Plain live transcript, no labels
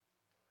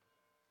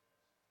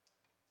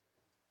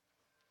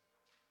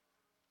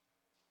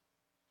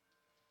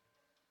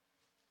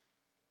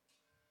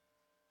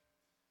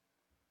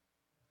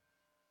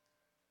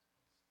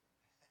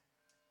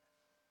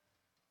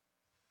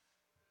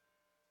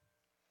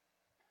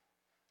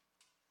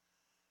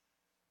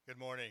Good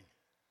morning.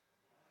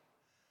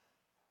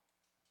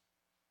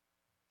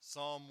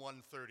 Psalm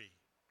 130.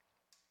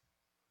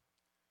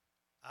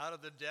 Out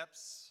of the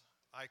depths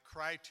I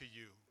cry to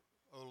you,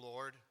 O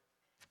Lord.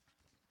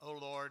 O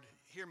Lord,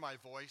 hear my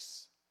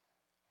voice.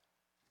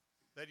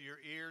 Let your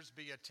ears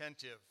be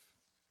attentive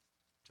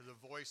to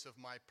the voice of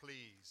my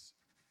pleas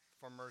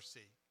for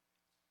mercy.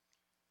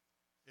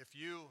 If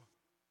you,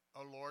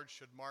 O Lord,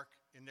 should mark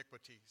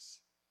iniquities,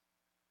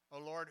 O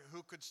Lord,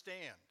 who could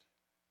stand?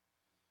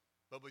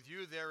 But with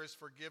you there is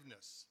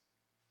forgiveness,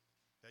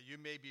 that you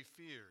may be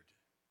feared.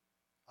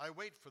 I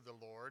wait for the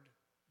Lord,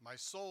 my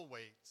soul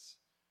waits,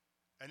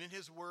 and in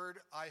his word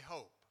I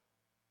hope.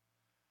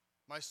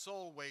 My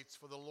soul waits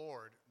for the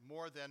Lord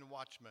more than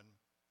watchmen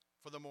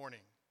for the morning,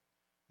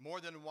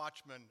 more than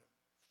watchmen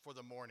for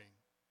the morning.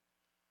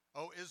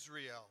 O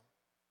Israel,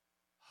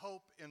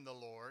 hope in the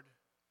Lord,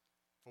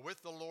 for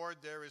with the Lord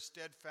there is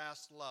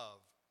steadfast love,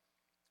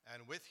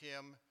 and with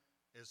him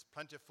is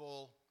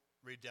plentiful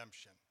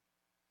redemption.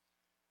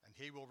 And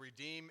he will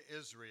redeem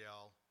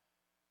Israel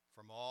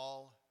from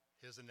all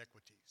his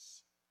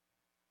iniquities.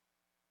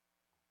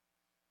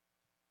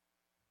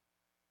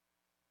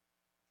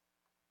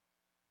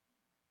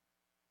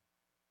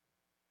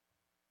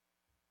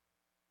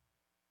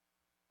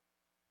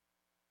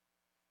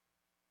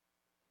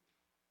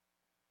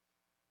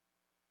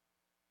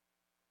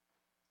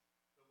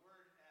 The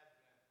word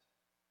Advent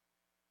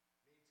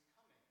means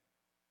coming.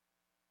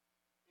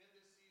 In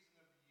this season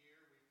of the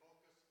year, we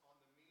focus on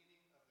the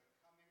meaning of the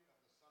coming of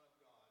the Son of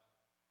God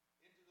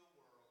into the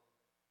world.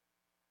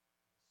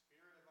 The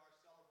spirit of our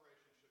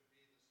celebration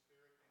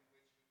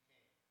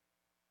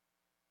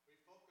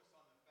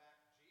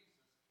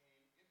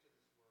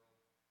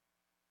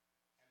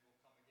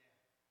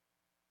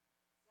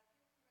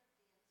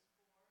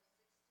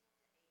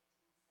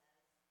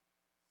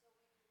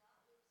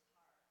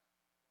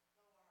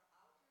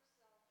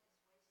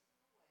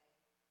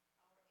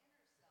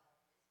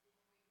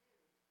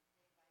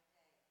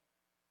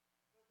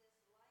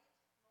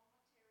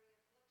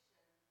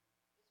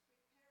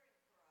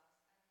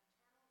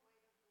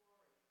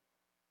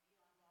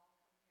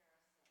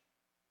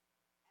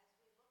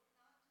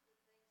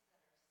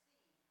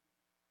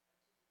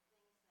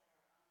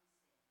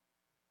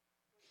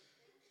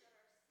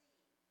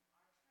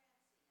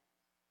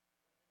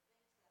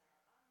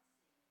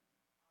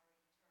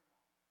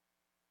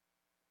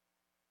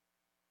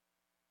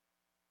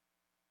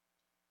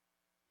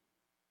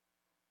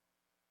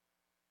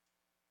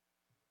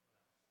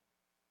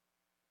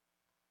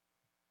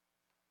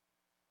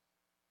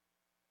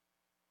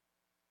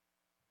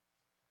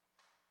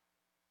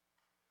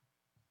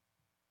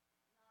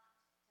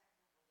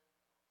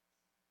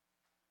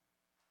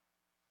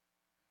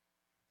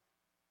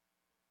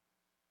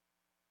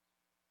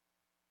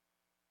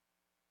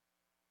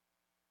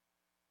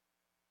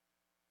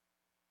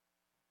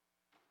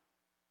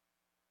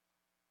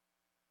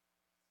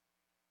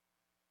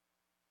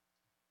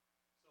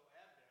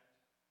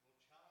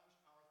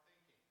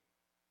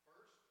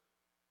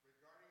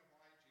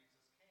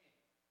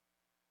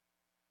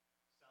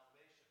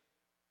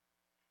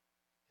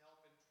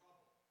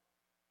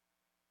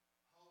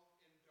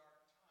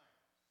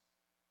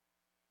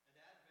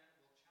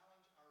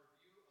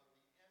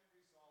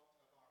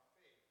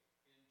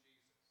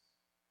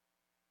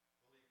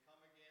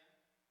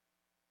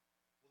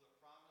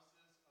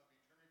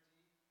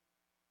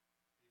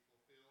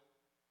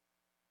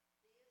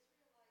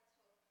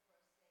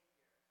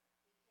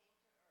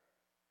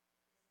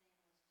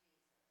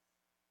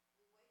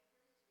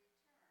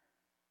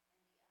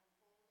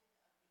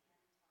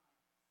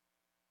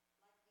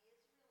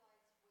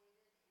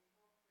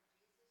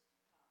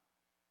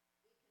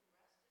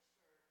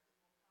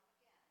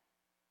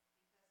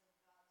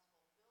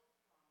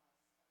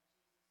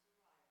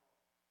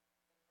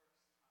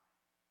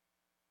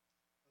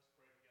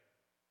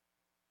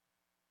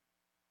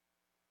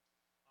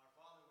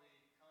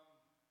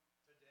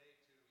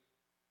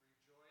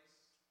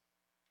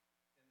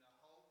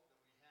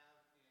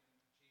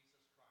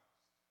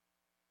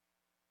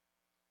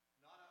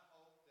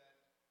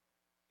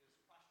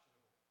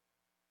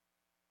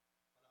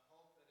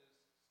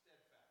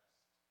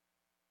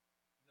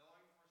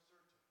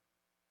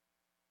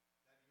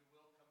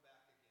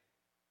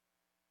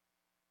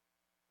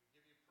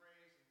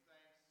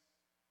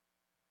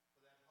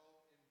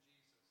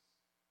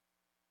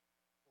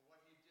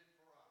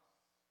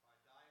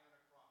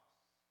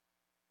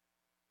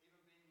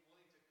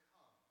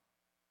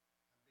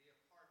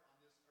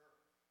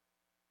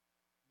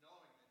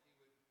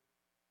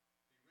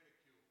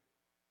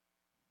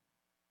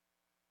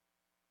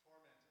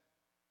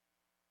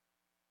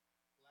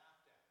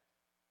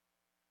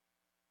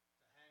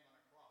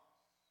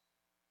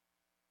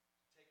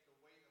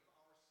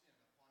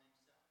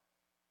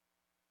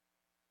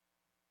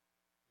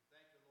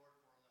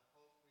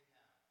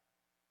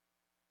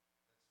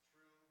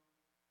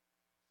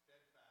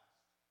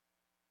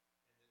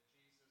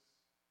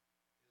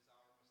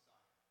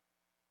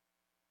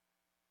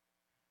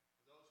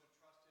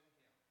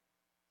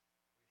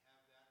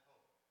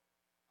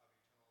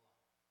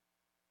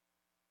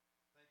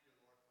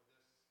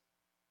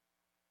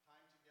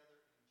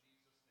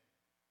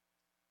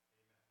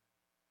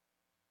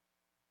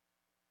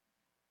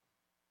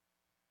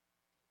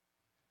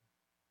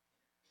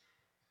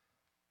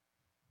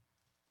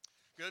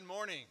Good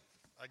morning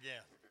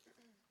again.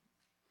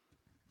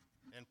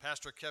 In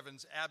Pastor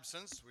Kevin's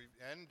absence,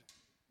 and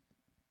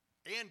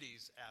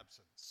Andy's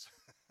absence,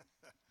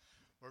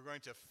 we're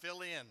going to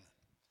fill in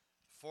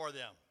for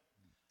them.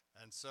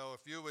 And so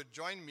if you would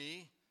join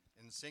me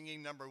in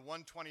singing number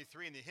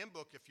 123 in the hymn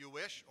book if you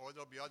wish, or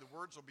the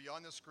words will be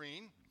on the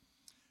screen.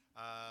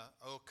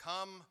 O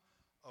come,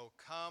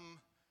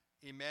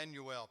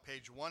 Emmanuel,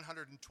 page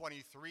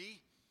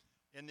 123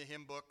 in the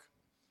hymn book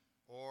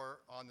or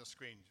on the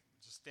screen.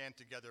 Just stand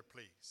together,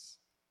 please.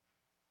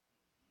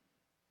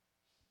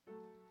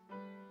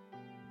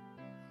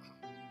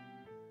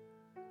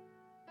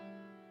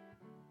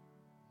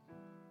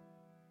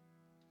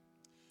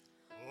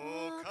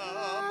 O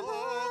come,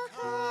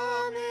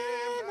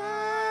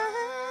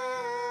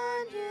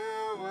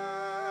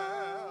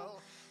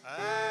 Emmanuel,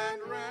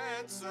 and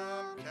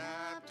ransom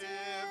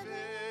captive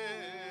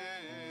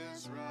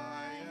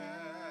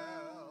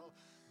Israel,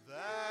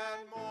 that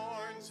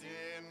mourns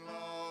in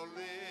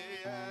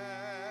lowly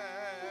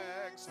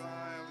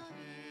exile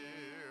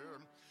here,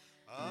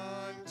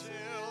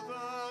 until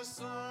the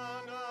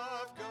Son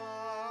of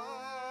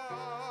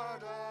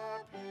God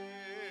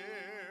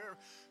appear.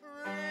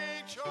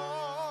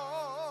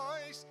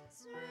 Rejoice,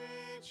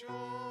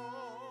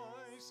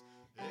 rejoice,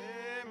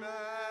 Emmanuel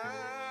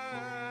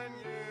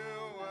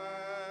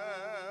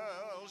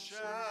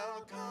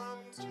shall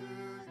come to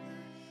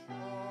thee,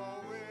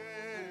 O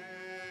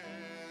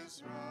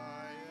Israel.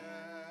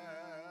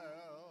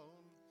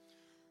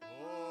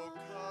 O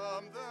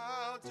come,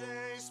 thou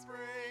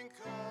dayspring,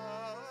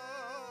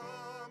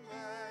 come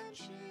and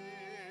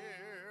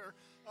cheer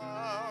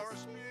our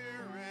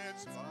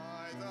spirits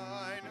by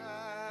thine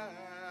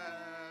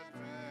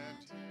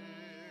advent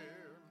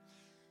here.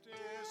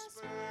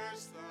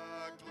 Disperse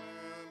the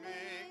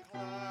gloomy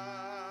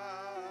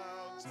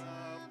clouds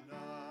of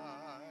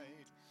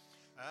night,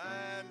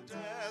 and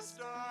death's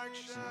dark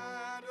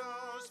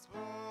shadows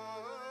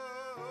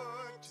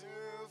put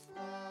to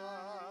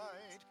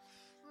flight.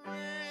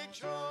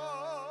 Rejoice,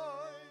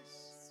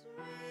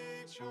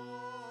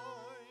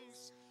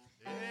 rejoice,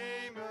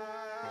 Emmanuel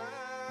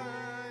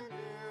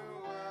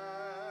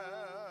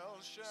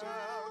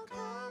shall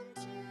come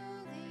to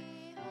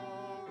thee, O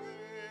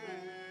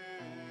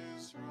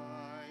Israel.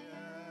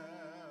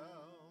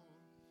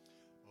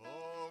 O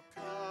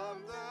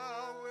come,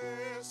 thou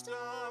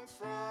wisdom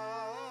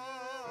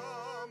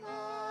from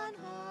on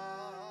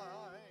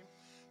high,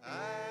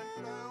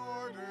 and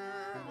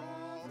order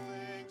all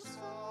things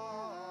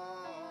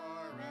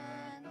far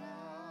and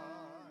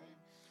nigh.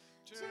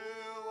 To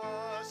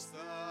us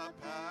the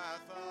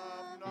path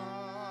of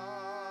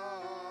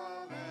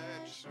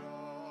knowledge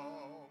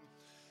show,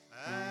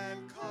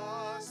 and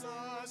cause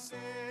us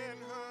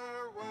in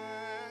her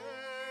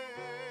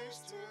ways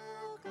to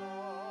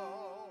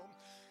go.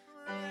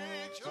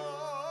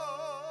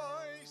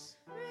 Rejoice,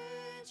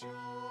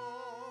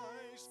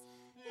 rejoice,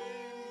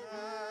 Emmanuel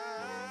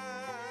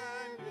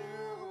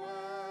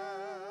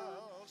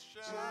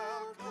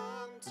shall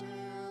come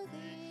to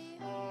thee,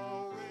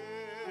 O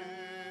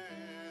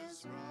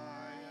Israel.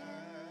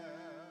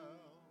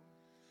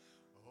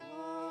 O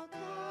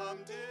come,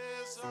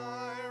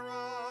 desire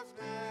of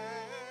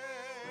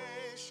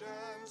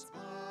nations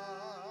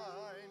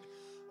bind,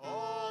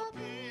 all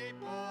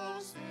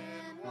peoples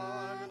in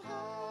one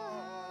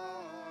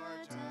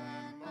heart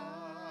and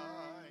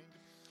mind.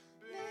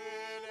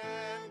 Bid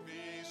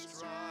envy,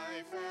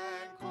 strife,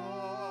 and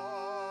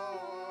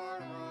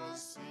quarrel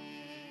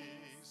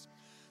cease.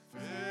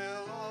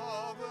 Fill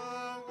all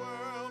the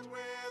world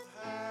with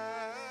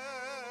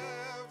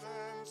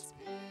heaven's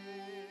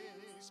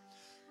peace.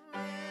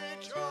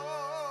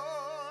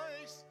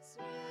 Rejoice,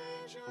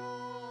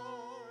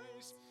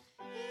 rejoice,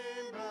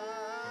 Emmanuel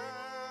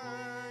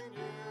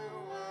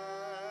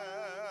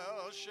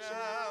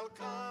shall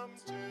come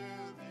to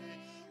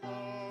thee,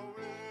 O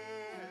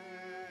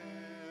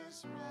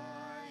Israel.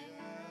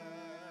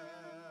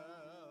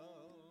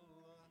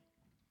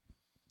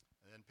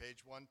 And then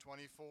page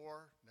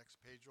 124, next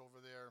page over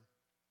there.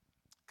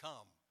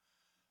 Come,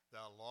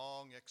 thou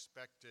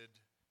long-expected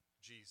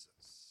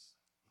Jesus.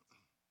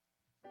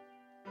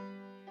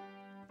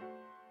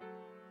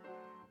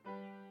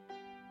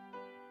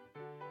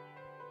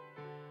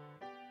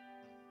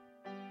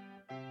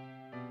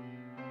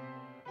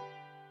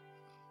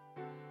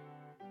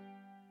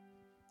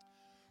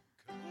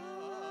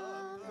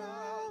 Come,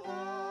 thou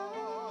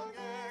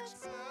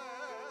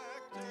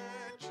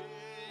long-expected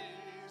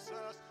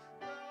Jesus,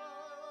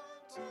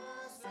 come to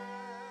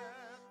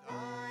set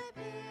thy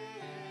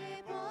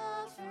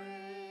people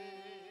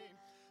free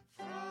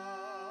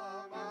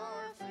from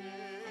our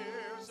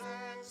fears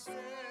and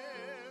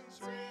sins.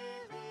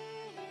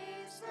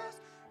 Release us,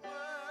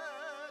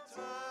 let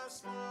us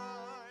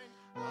find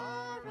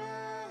our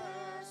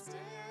rest in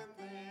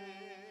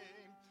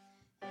thee.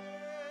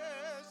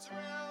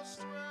 Israel's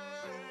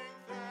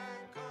strength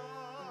and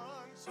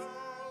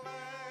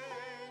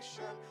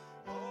consolation,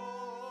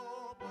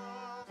 hope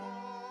of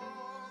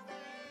all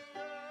the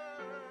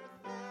earth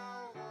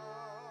thou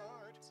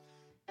art,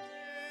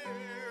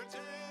 dear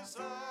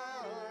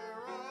desire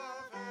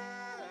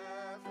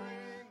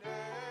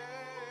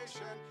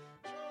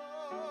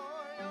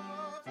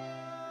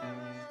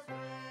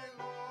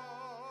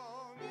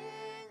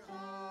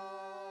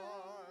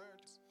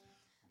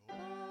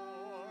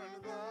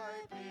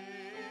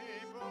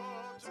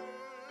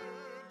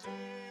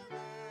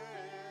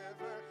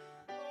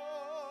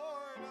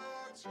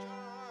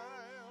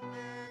child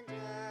and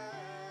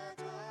yet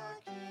a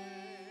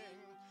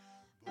king,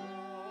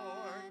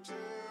 born to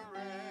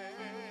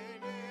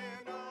reign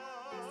in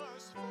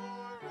us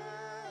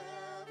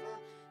forever.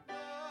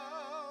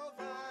 Now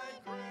thy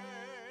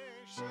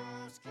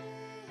gracious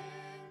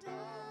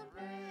kingdom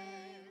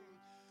bring,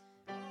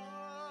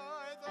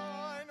 by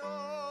thine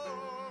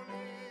own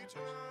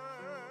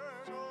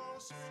eternal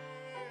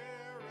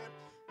Spirit,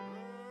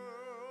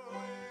 rule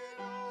in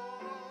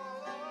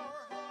all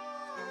our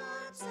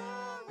hearts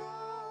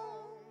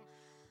alone.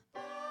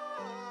 By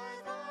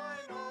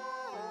thine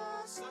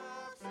all-sufficient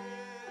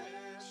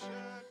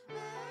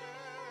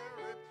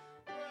merit,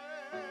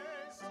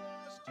 raise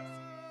us to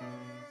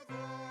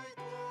thy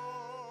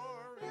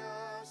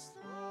glorious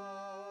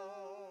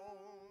throne.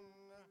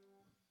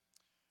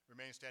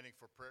 Remain standing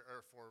for prayer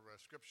or for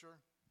scripture.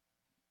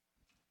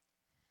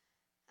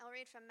 I'll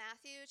read from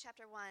Matthew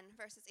chapter 1,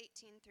 verses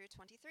 18 through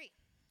 23.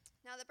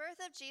 Now the birth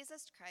of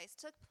Jesus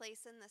Christ took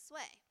place in this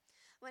way.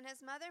 When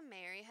his mother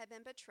Mary had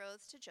been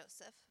betrothed to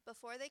Joseph,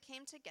 before they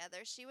came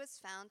together, she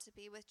was found to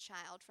be with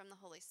child from the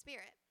Holy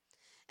Spirit.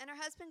 And her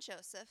husband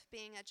Joseph,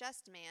 being a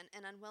just man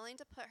and unwilling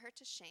to put her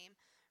to shame,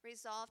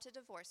 resolved to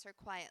divorce her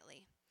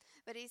quietly.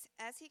 But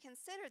as he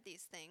considered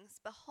these things,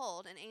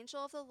 behold, an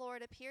angel of the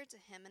Lord appeared to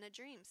him in a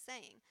dream,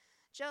 saying,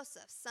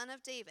 Joseph, son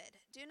of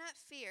David, do not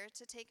fear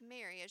to take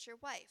Mary as your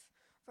wife,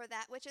 for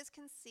that which is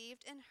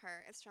conceived in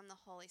her is from the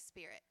Holy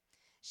Spirit.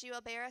 She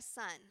will bear a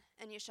son,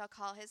 and you shall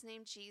call his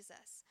name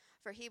Jesus,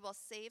 for he will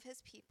save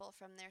his people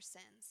from their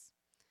sins.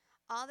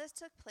 All this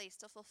took place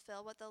to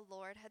fulfill what the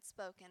Lord had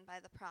spoken by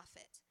the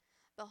prophet.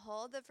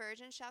 Behold, the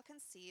virgin shall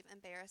conceive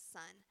and bear a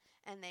son,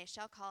 and they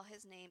shall call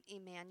his name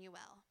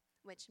Emmanuel,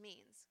 which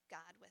means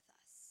God with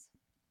us.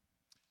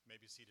 You may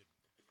be seated.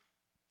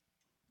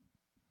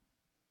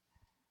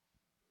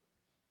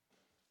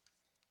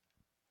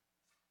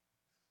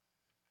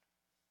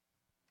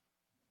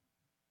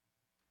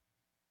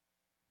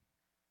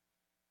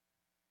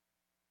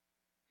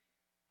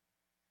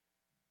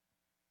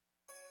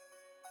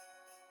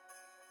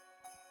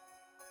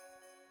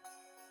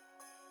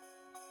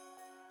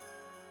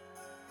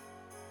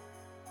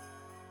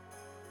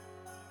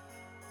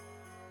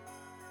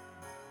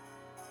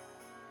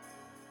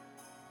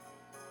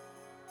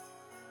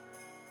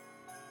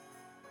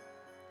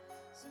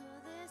 So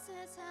this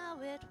is how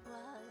it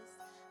was,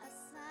 a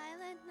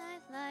silent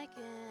night like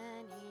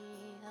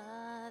any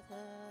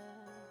other.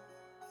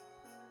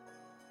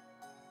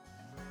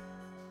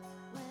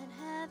 When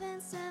heaven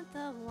sent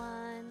the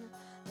one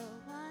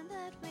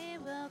that we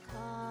will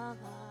call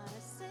our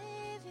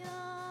Savior,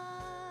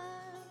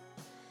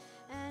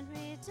 and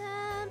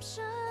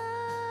redemption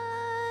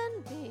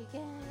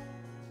began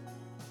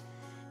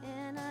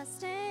in a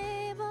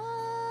stable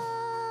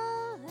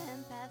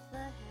in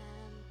Bethlehem.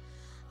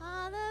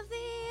 All of the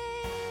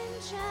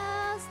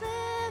angels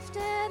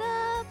lifted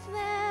up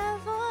their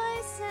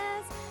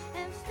voices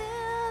and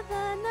filled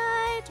the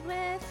night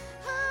with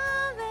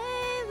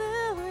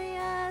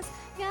hallelujahs.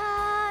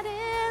 God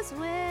is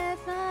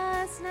with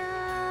us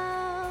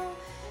now.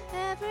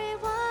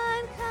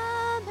 Everyone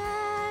come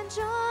and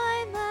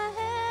join the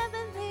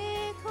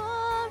heavenly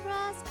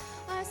chorus.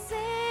 Our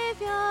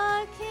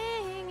Savior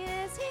King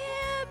is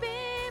here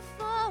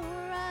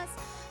before us,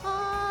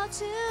 all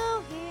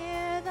to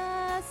hear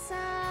the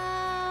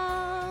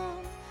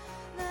sound.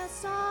 The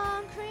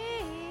song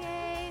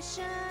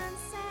creation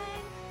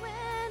sang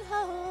when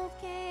hope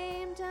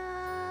came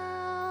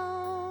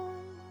down.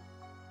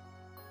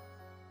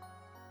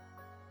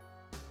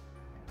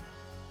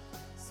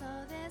 So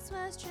this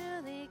was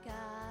truly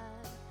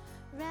God,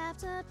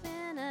 wrapped up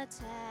in a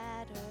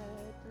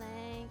tattered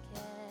blanket.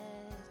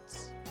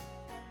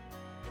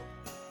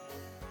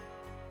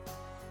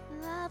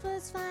 Love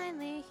was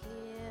finally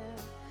here,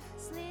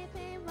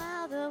 sleeping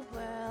while the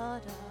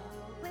world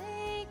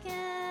awakened,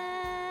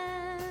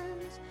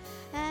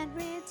 and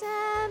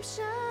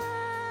redemption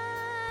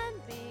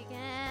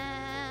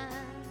began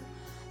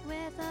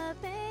with a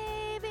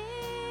baby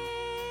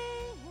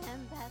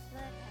in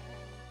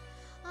Bethlehem.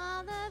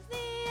 All of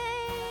the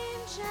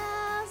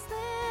angels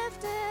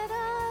lifted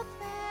up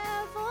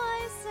their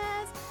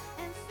voices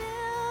and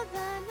filled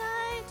the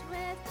night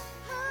with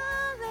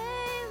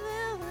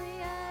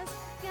hallelujahs.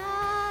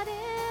 God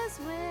is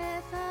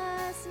with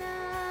us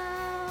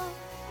now.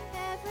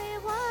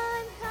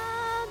 Everyone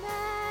come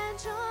and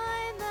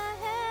join the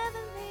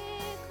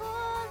heavenly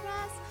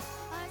chorus.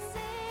 Our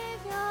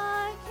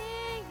Savior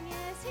King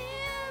is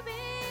here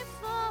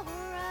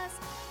before us,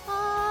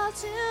 all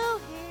to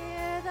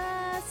hear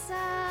the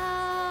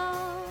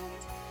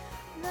sound.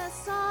 The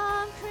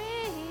song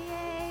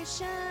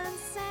creation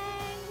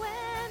sang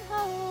when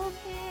hope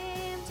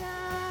came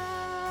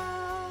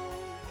down.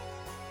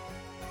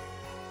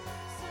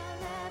 So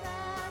let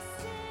us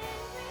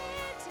sing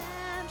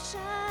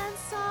redemption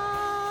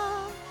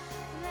song.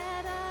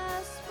 Let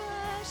us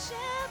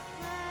worship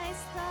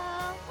Christ the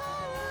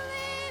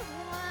Holy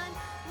One.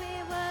 We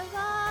were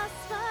lost,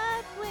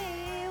 but we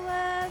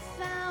were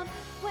found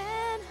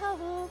when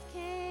hope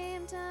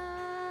came down.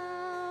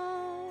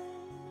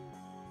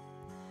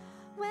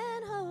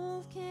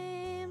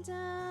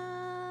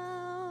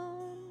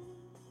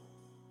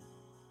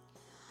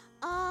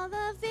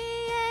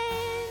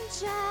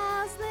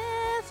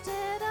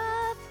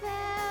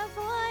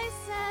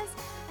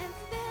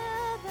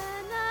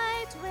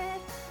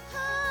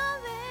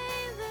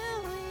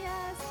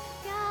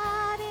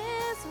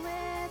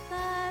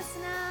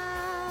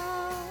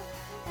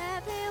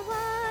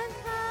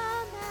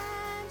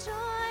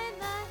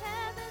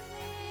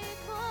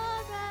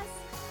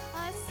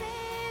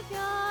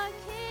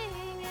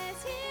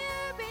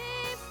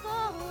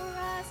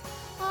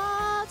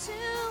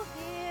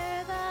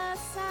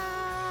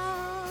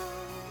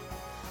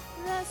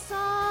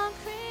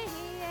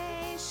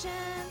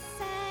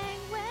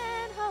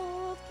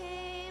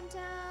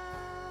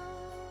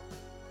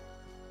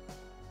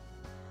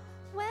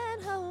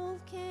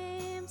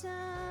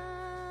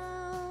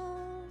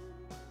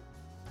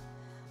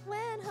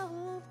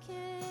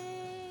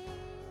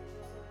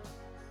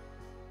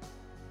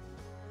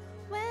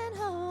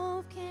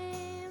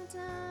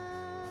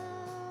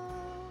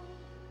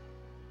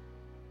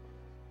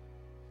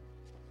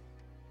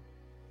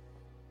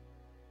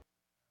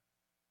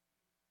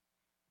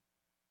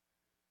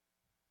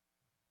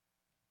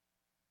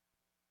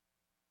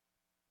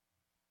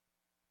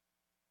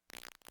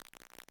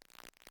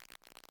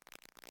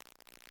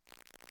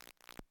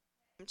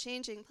 I'm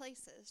changing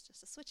places just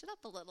to switch it up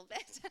a little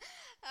bit.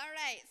 All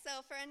right,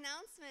 so for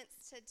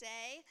announcements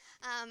today,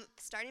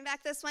 starting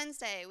back this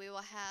Wednesday, we will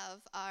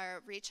have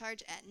our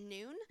recharge at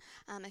noon.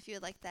 If you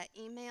would like that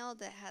email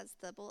that has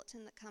the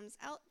bulletin that comes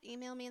out,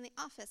 email me in the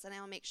office, and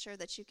I will make sure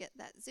that you get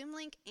that Zoom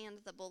link and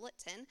the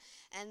bulletin.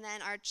 And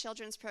then our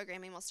children's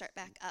programming will start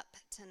back up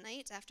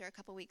tonight after a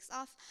couple weeks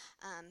off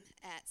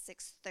at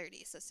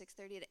 6:30. So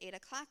 6:30 to 8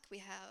 o'clock, we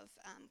have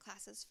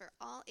classes for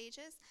all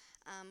ages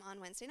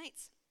on Wednesday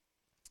nights.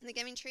 The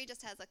Giving Tree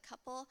just has a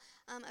couple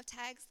of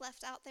tags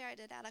left out there. I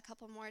did add a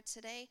couple more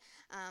today.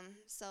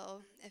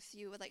 So if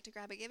you would like to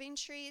grab a Giving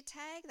Tree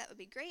tag, that would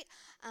be great.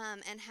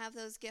 And have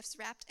those gifts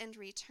wrapped and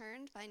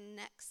returned by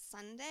next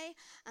Sunday.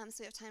 So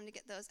we have time to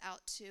get those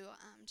out to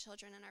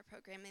children in our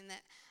programming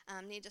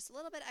that need just a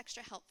little bit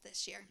extra help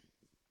this year.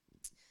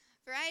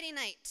 Variety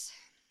Night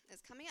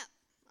is coming up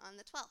on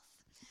the 12th.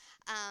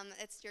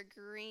 It's your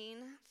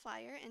green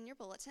flyer in your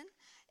bulletin.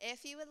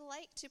 If you would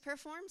like to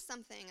perform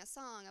something, a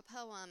song, a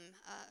poem,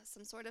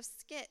 some sort of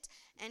skit,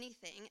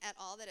 anything at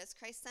all that is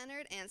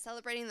Christ-centered and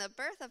celebrating the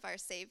birth of our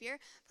Savior,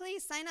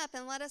 please sign up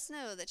and let us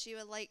know that you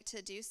would like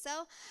to do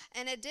so.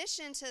 In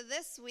addition to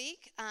this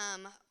week,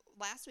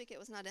 last week it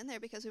was not in there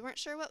because we weren't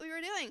sure what we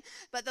were doing.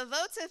 But the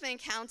votes have been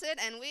counted,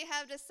 and we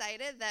have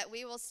decided that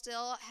we will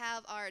still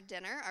have our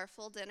dinner, our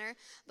full dinner,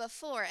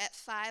 before at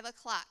 5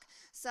 o'clock.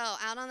 So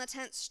out on the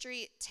 10th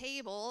Street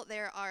table,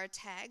 there are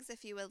tags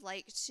if you would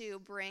like to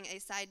bring a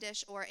side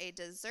dish or a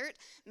dessert.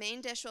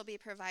 Main dish will be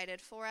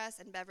provided for us,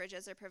 and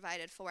beverages are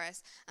provided for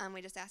us.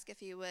 We just ask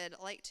if you would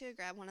like to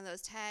grab one of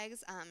those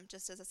tags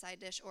just as a side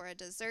dish or a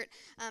dessert,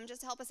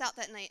 just to help us out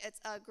that night. It's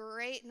a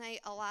great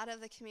night. A lot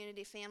of the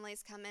community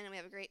families come in, and we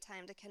have a great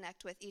time to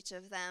connect with each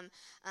of them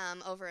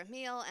over a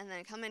meal, and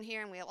then come in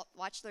here and we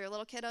watch their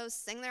little kiddos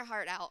sing their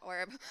heart out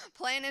or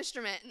play an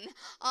instrument and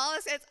all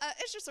this.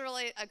 It's just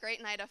really a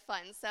great night of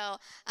fun. So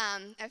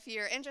if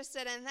you're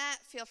interested in that,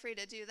 feel free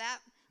to do that.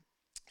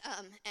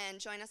 And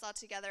join us all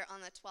together on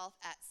the 12th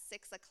at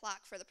 6 o'clock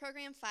for the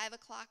program, 5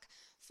 o'clock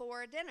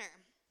for dinner.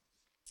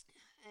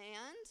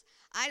 And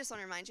I just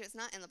want to remind you, it's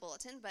not in the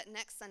bulletin, but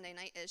next Sunday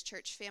night is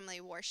Church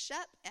Family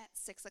Worship at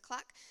 6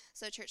 o'clock.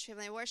 So Church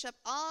Family Worship,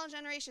 all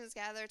generations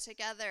gather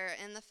together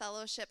in the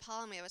fellowship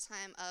hall, and we have a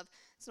time of,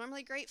 it's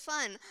normally great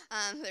fun.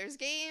 There's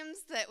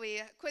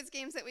quiz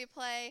games that we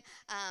play.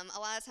 A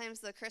lot of times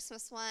the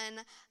Christmas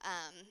one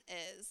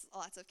is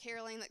lots of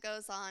caroling that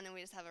goes on, and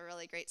we just have a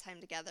really great time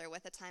together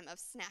with a time of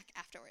snack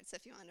afterwards. So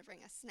if you want to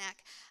bring a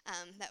snack,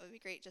 that would be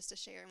great just to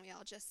share, and we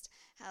all just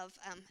have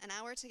an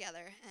hour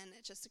together, and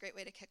it's just a great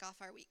way to kick off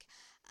our week.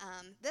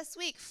 This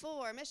week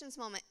for Missions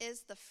Moment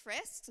is the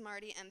Frisks,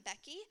 Marty and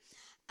Becky.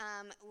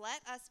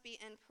 Let us be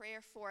in prayer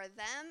for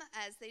them,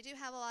 as they do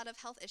have a lot of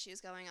health issues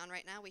going on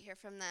right now. We hear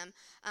from them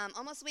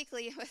almost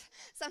weekly with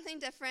something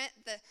different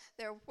that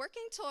they're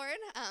working toward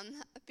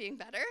being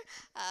better,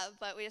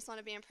 but we just want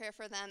to be in prayer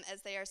for them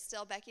as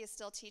Becky is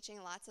still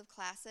teaching lots of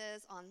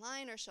classes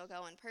online, or she'll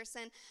go in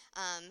person,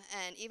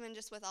 and even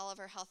just with all of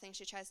her health things,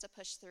 she tries to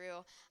push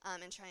through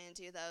and try and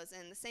do those.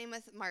 And the same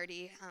with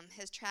Marty,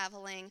 his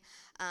traveling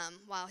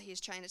while he's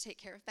trying to take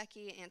care of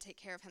Becky and take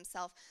care of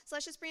himself. So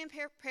let's just be in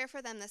prayer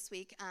for them this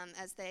week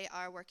as they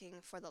are working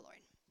for the Lord.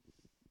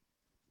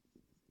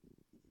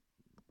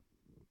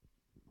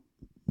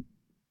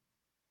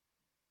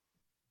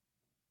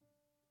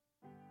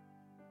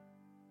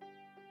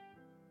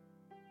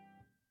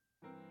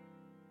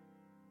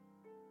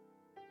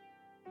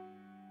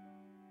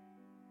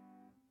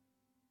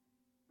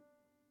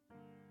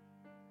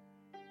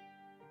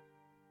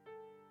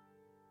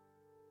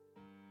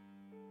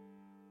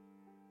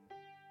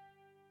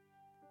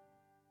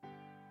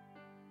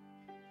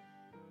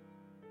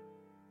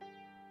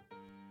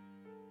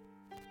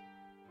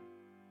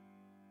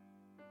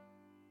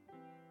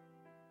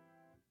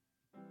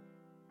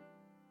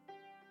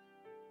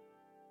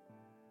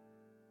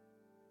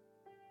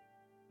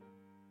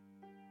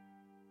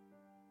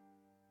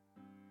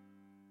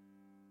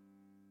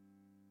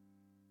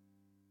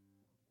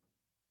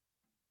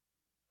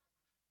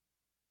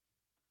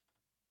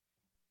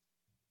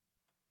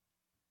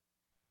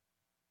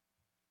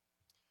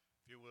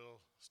 If you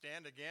will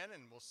stand again,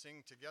 and we'll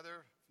sing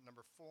together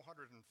number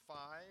 405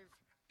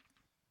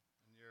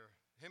 in your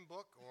hymn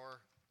book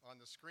or on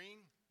the screen.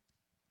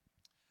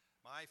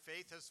 My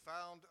faith has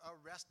found a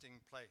resting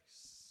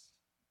place.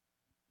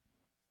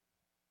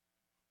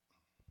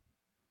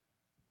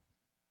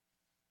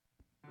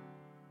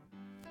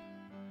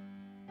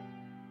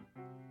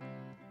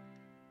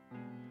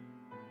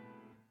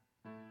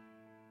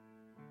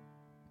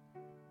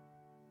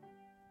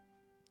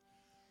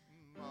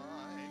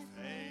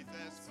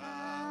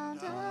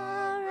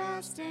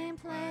 Resting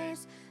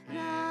place,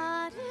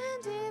 not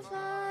in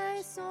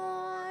device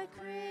or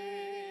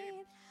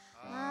creed.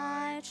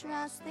 I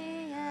trust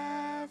the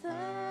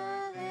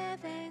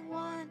ever-living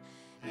one,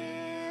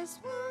 his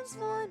wounds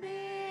for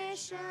me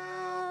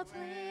shall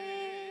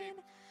plead.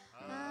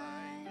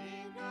 I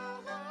need no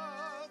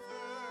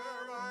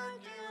other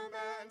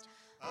argument,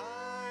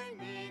 I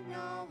need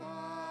no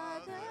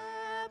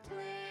other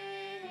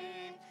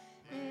plea.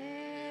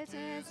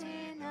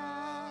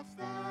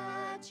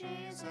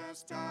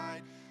 Jesus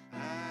died,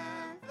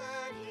 and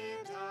that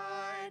he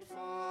died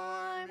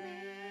for me.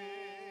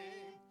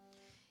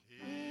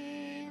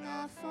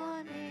 Enough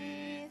for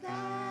me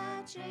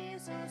that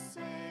Jesus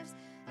saves.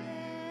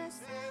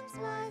 This ends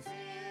my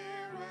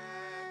fear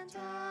and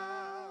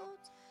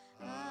doubt.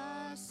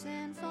 A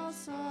sinful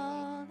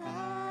soul,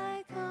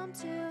 I come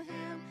to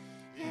him.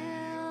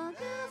 He'll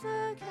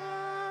never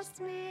cast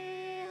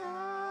me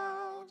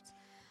out.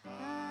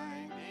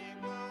 I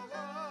need no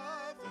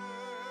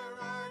other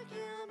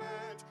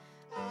argument.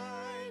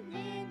 I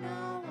need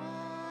no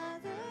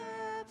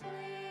other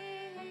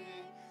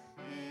plea.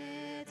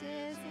 It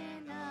is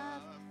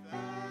enough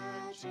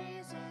that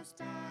Jesus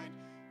died,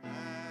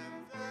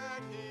 and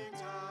that he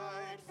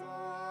died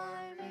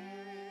for me.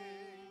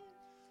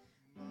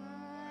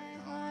 My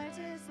heart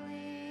is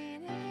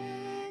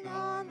leaning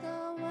on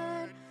the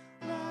word,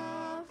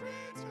 the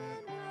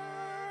written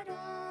word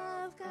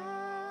of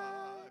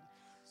God.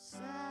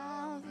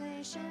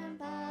 Salvation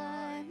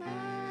by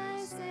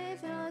my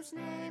Savior's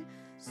name,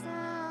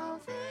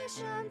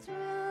 salvation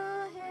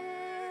through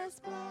his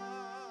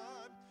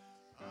blood.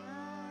 I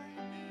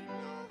need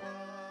no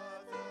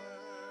other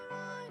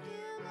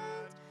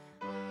argument.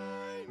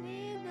 I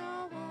need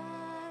no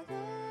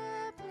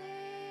other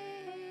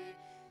plea.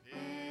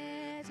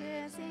 It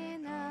is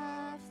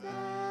enough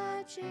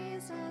that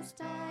Jesus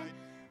died,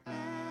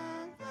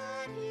 and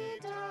that he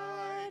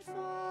died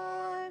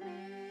for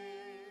me.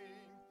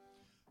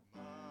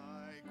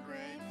 My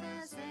Great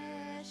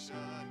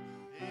physician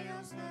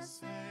heals the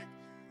sick,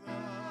 the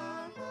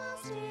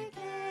lost he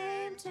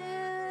came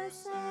to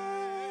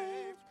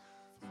save.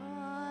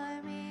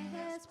 For me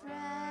his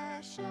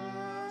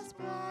precious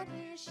blood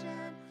he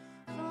shed,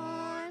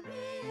 for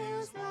me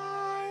his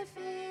life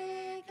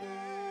he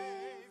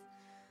gave.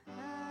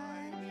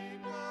 I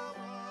need no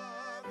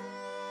other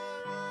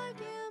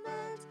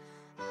argument,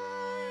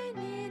 I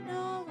need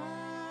no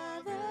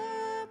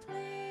other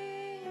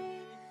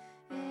plea.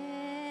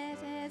 It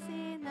is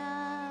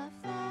enough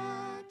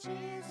that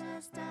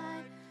Jesus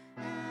died,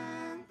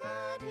 and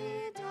that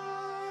he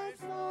died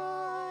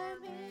for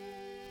me.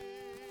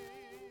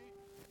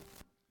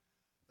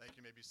 Thank you.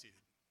 You may be seated.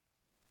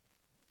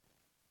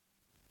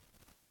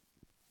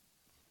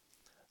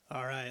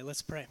 All right,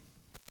 let's pray.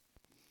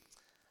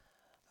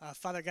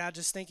 Father God,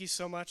 just thank you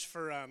so much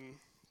for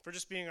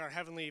just being our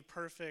heavenly,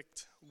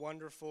 perfect,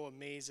 wonderful,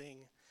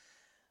 amazing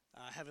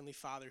Heavenly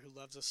Father who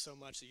loves us so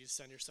much that you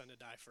send your Son to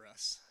die for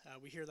us.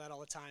 We hear that all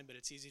the time, but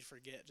it's easy to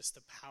forget just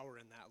the power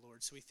in that,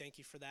 Lord. So we thank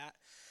you for that.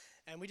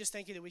 And we just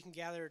thank you that we can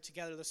gather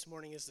together this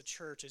morning as the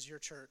church, as your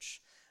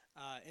church,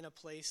 in a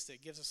place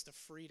that gives us the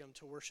freedom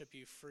to worship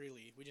you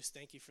freely. We just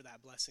thank you for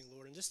that blessing,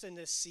 Lord. And just in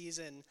this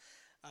season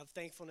of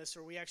thankfulness,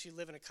 where we actually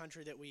live in a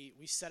country that we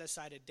set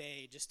aside a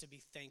day just to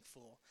be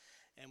thankful,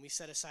 and we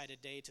set aside a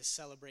day to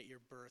celebrate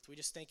your birth. We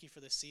just thank you for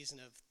this season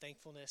of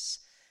thankfulness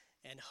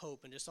and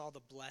hope and just all the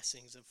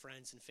blessings of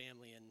friends and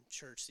family and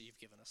church that you've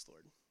given us,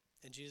 Lord.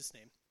 In Jesus'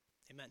 name,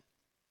 amen.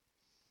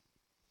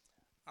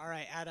 All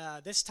right,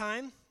 at this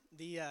time,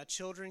 the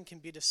children can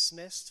be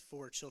dismissed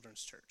for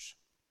Children's Church.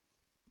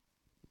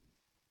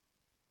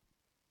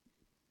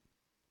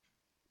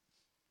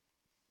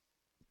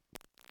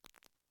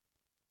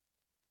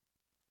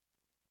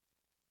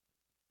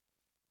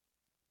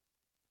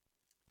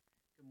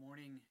 Good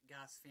morning,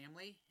 Goss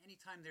family.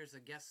 Anytime there's a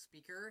guest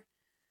speaker,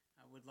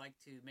 I would like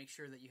to make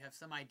sure that you have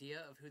some idea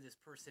of who this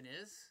person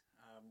is.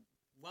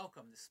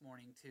 Welcome this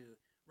morning to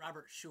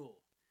Robert Schul.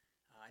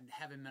 I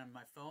have him on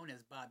my phone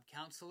as Bob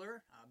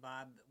Counselor.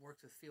 Bob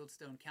works with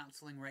Fieldstone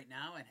Counseling right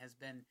now and has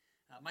been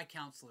my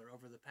counselor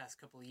over the past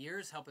couple of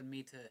years, helping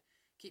me to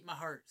keep my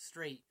heart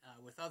straight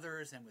with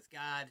others and with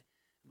God,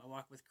 my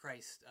walk with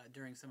Christ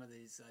during some of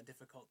these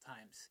difficult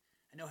times.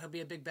 I know he'll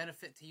be a big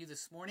benefit to you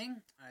this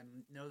morning. I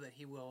know that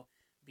he will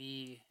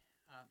be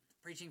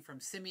preaching from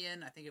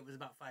Simeon. I think it was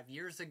about 5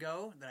 years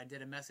ago that I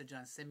did a message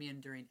on Simeon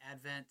during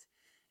Advent.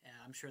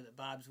 I'm sure that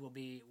Bob's will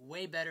be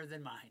way better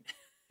than mine.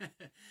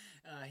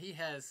 He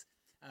has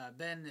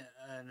been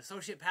an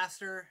associate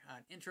pastor,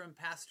 an interim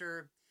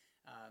pastor,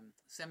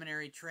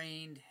 seminary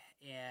trained,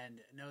 and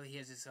I know that he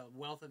has this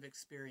wealth of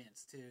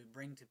experience to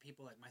bring to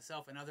people like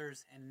myself and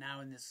others, and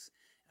now in this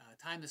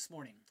time this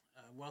morning,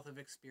 a wealth of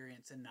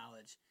experience and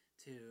knowledge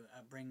to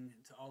bring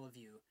to all of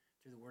you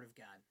through the Word of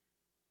God.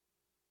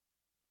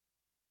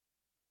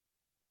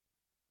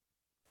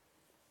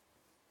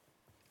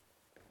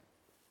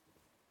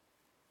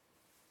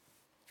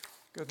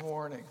 Good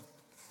morning.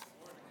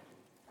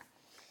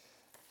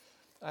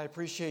 I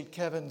appreciate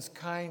Kevin's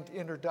kind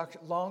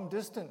introduction,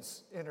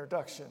 long-distance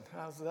introduction.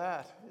 How's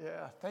that?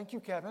 Yeah, thank you,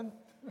 Kevin.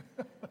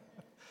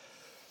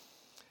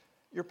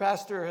 Your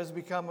pastor has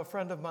become a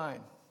friend of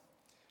mine.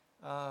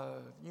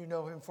 You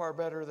know him far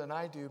better than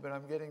I do, but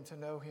I'm getting to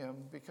know him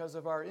because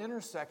of our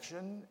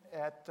intersection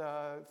at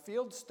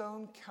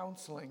Fieldstone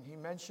Counseling. He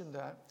mentioned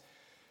that.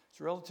 It's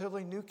a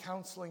relatively new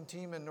counseling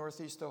team in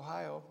Northeast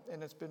Ohio,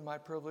 and it's been my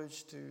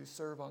privilege to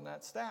serve on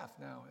that staff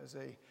now as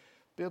a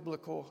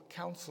biblical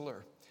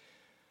counselor.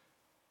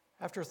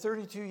 After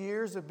 32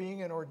 years of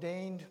being an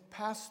ordained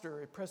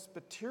pastor, a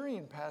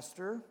Presbyterian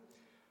pastor,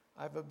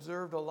 I've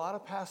observed a lot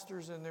of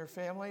pastors and their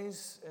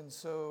families, and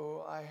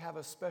so I have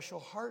a special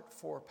heart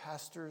for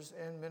pastors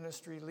and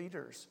ministry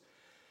leaders.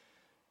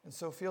 And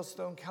so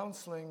Fieldstone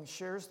Counseling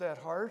shares that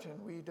heart,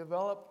 and we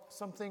developed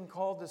something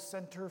called the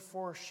Center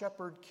for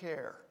Shepherd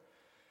Care,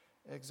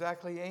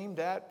 exactly aimed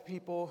at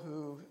people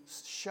who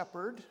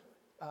shepherd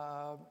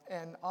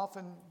and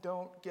often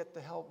don't get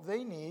the help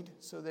they need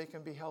so they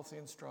can be healthy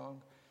and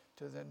strong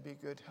to then be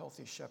good,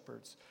 healthy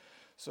shepherds.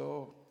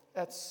 So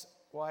that's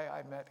why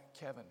I met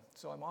Kevin.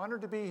 So I'm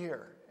honored to be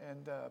here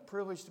and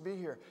privileged to be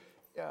here.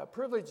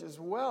 Privilege as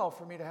well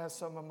for me to have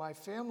some of my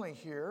family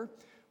here.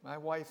 My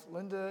wife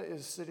Linda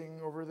is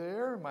sitting over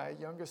there. My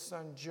youngest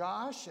son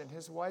Josh and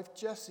his wife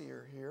Jessie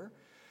are here.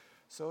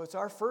 So it's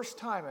our first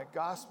time at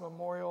Goss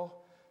Memorial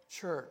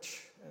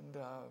Church. And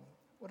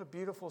what a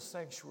beautiful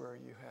sanctuary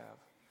you have.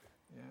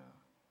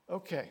 Yeah.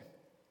 Okay.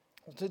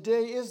 Well,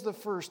 today is the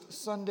first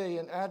Sunday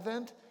in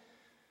Advent.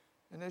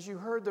 And as you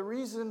heard, the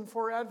reason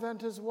for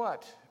Advent is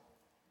what?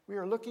 We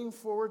are looking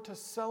forward to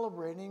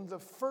celebrating the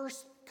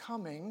first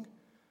coming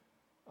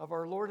of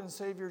our Lord and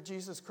Savior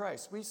Jesus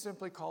Christ. We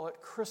simply call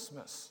it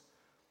Christmas,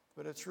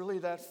 but it's really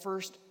that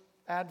first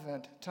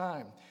Advent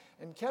time.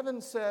 And Kevin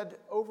said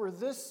over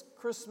this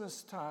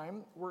Christmas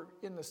time, we're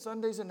in the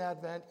Sundays in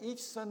Advent,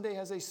 each Sunday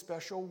has a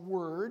special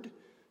word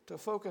to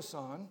focus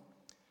on.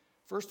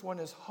 First one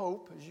is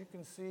hope, as you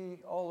can see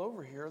all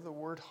over here, the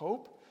word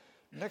hope.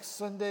 Next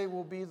Sunday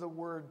will be the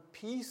word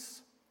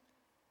peace,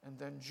 and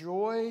then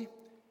joy,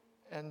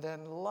 and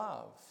then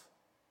love.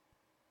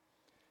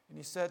 And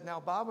he said, now,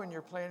 Bob, when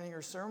you're planning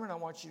your sermon, I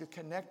want you to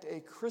connect a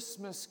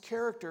Christmas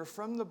character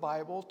from the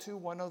Bible to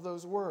one of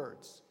those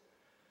words.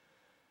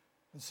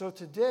 And so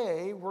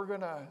today, we're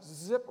going to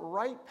zip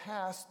right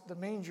past the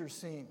manger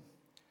scene.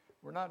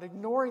 We're not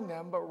ignoring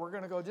them, but we're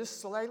going to go just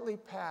slightly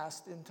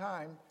past in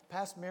time,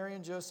 past Mary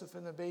and Joseph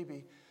and the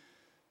baby,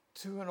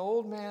 to an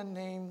old man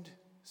named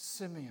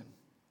Simeon.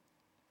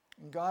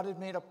 And God had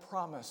made a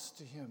promise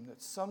to him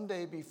that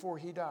someday before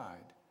he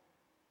died,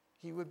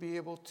 he would be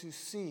able to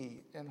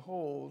see and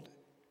hold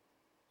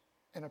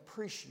and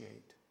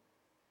appreciate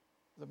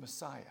the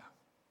Messiah.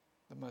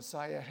 The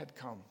Messiah had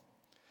come.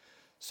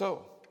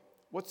 So,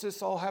 what's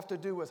this all have to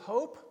do with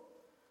hope?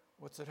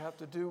 What's it have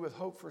to do with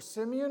hope for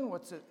Simeon?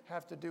 What's it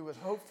have to do with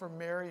hope for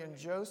Mary and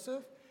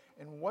Joseph?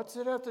 And what's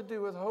it have to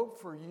do with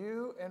hope for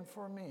you and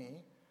for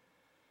me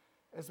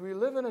as we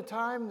live in a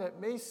time that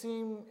may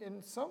seem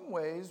in some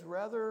ways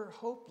rather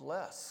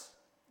hopeless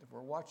if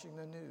we're watching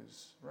the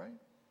news, right?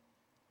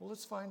 Well,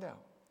 let's find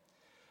out.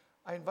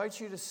 I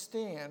invite you to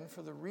stand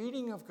for the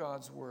reading of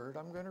God's Word.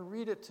 I'm going to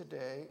read it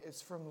today.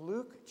 It's from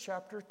Luke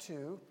chapter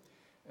 2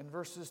 and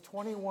verses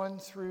 21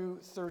 through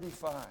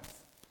 35.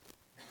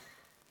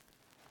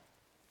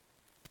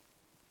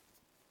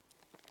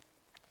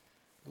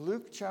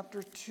 Luke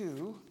chapter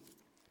 2,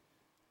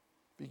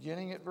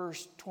 beginning at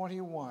verse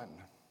 21.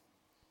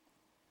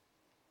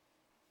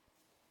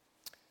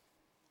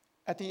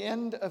 At the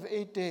end of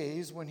 8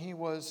 days, when he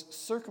was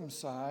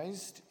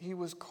circumcised, he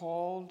was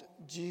called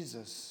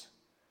Jesus,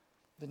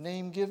 the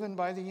name given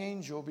by the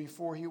angel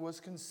before he was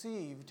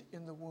conceived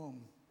in the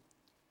womb.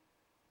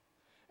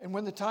 And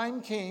when the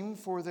time came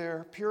for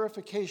their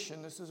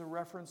purification, this is a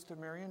reference to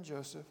Mary and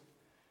Joseph,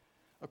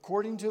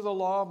 according to the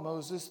law of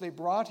Moses, they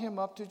brought him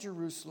up to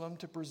Jerusalem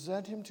to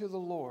present him to the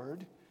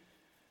Lord.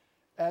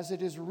 As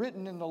it is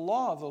written in the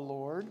law of the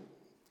Lord,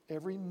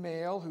 every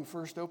male who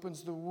first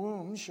opens the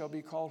womb shall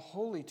be called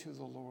holy to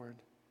the Lord.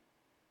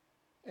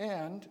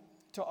 And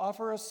to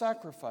offer a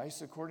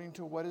sacrifice according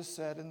to what is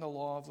said in the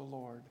law of the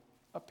Lord,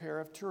 a pair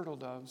of turtle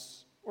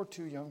doves or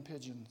 2 young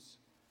pigeons.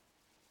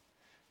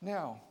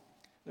 Now,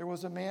 there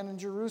was a man in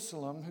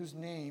Jerusalem whose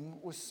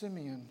name was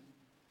Simeon.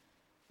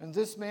 And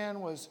this man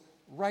was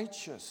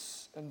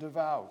righteous and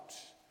devout,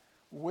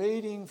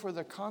 waiting for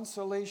the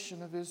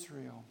consolation of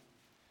Israel.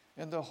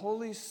 And the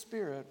Holy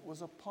Spirit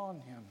was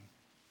upon him.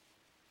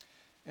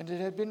 And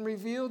it had been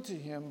revealed to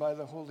him by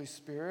the Holy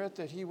Spirit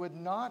that he would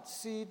not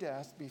see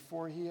death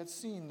before he had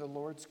seen the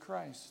Lord's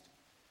Christ.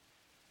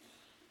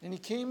 And he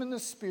came in the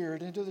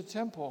Spirit into the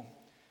temple.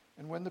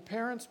 And when the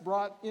parents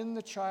brought in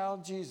the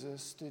child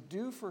Jesus to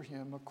do for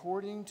him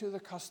according to the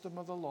custom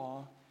of the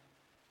law,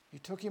 he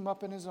took him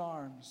up in his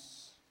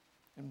arms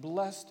and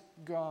blessed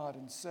God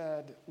and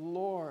said,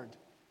 Lord,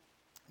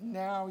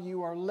 now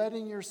you are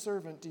letting your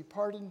servant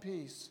depart in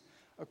peace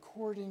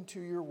according to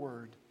your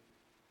word.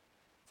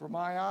 For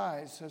my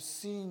eyes have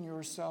seen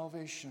your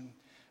salvation,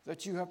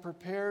 that you have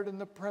prepared in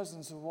the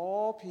presence of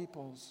all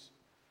peoples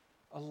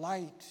a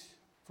light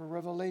for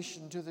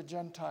revelation to the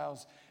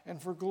Gentiles and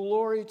for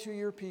glory to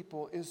your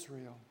people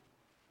Israel.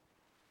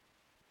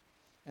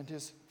 And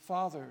his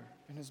father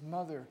and his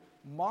mother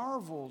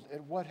marveled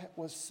at what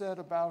was said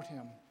about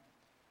him.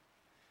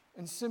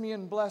 And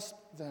Simeon blessed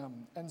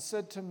them and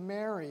said to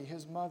Mary,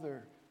 his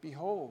mother,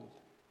 Behold,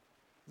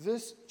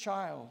 this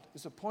child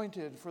is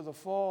appointed for the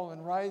fall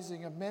and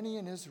rising of many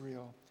in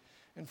Israel,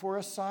 and for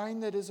a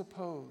sign that is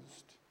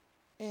opposed,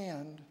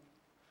 and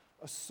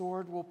a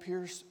sword will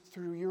pierce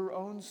through your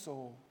own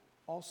soul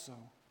also,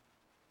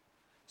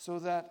 so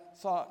that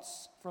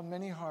thoughts from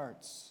many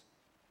hearts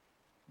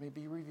may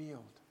be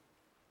revealed.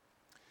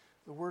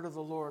 The word of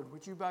the Lord.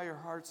 Would you bow your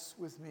hearts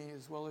with me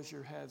as well as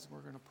your heads?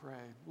 We're going to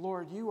pray.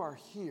 Lord, you are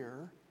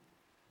here.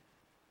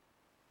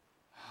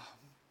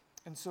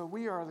 And so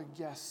we are the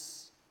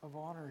guests of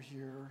honor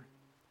here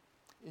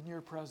in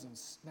your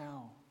presence.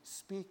 Now,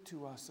 speak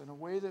to us in a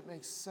way that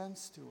makes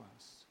sense to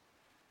us.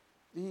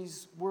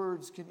 These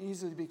words can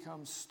easily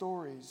become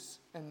stories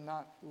and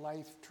not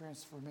life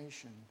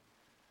transformation.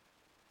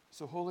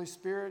 So, Holy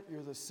Spirit,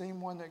 you're the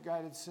same one that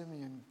guided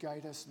Simeon.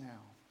 Guide us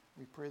now.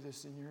 We pray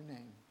this in your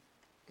name.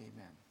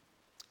 Amen.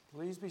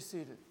 Please be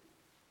seated.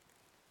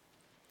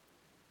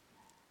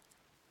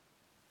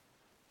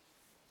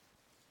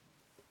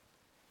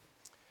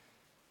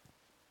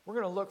 We're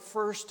going to look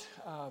first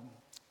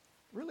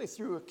really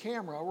through a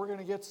camera. We're going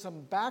to get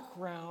some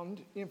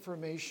background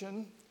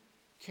information,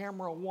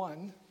 camera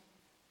 1.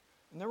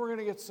 And then we're going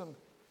to get some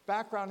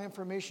background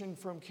information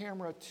from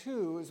camera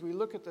 2 as we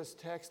look at this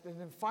text. And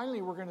then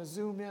finally, we're going to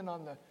zoom in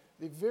on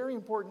the very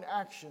important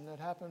action that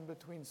happened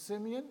between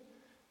Simeon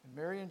and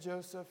Mary and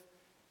Joseph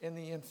and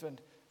the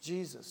infant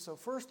Jesus. So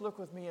first, look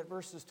with me at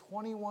verses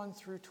 21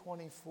 through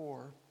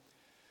 24.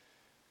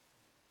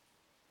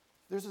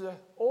 There's an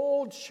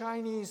old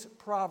Chinese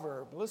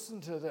proverb. Listen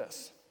to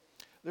this.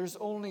 There's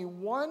only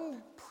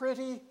one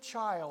pretty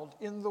child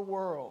in the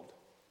world,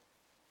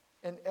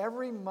 and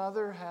every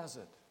mother has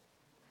it.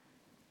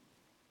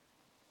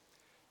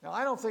 Now,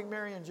 I don't think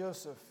Mary and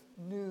Joseph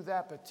knew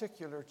that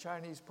particular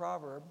Chinese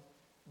proverb,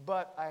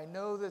 but I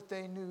know that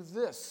they knew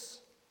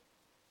this.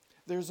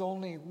 There's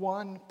only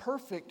one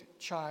perfect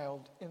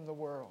child in the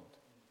world.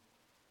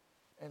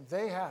 And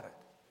they had it.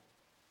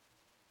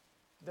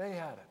 They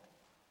had it.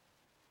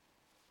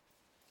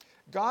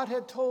 God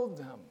had told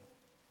them,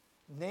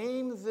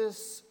 name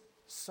this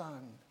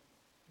son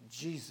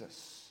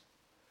Jesus.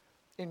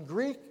 In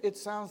Greek, it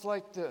sounds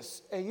like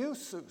this,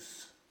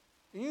 Eusus.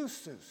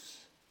 Eusus.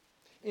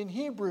 In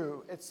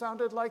Hebrew, it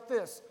sounded like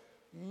this,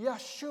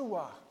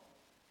 Yeshua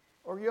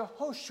or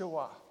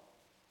Yehoshua.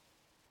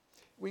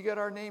 We get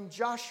our name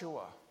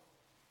Joshua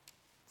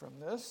from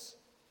this.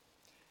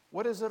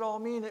 What does it all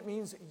mean? It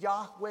means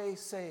Yahweh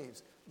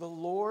saves. The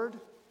Lord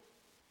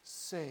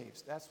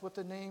saves. That's what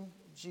the name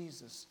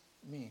Jesus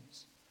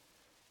means.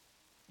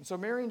 And so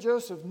Mary and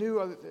Joseph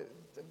knew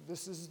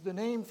this is the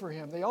name for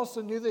him. They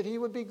also knew that he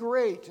would be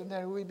great and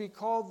that he would be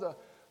called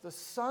the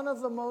Son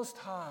of the Most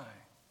High.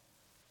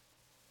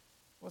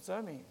 What's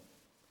that mean?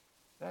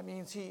 That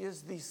means he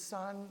is the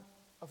Son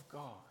of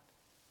God.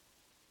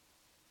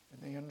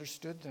 And they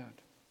understood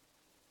that.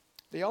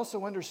 They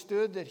also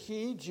understood that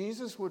he,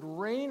 Jesus, would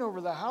reign over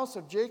the house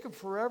of Jacob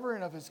forever,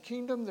 and of his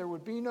kingdom there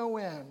would be no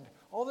end.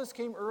 All this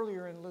came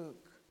earlier in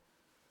Luke.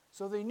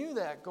 So they knew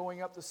that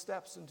going up the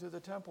steps into the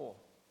temple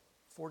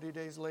 40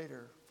 days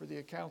later for the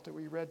account that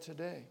we read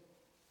today.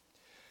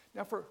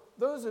 Now, for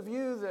those of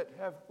you that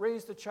have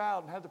raised a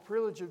child and had the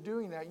privilege of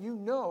doing that, you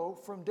know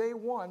from day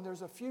one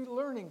there's a few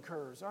learning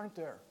curves, aren't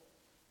there?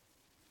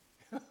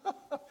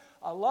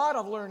 A lot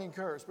of learning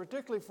curves,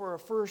 particularly for a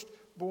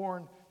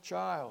firstborn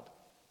child.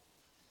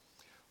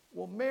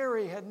 Well,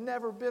 Mary had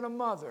never been a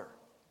mother,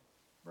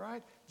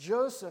 right?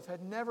 Joseph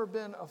had never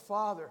been a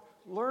father.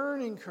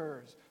 Learning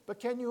curves. But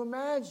can you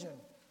imagine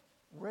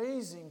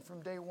raising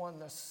from day one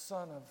the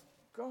Son of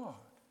God?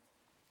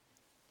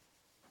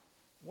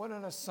 What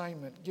an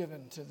assignment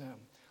given to them.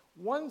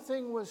 One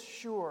thing was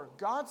sure.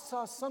 God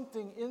saw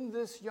something in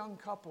this young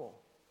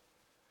couple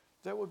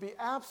that would be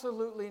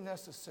absolutely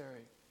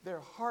necessary. Their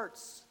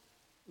hearts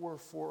were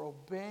for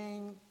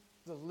obeying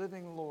the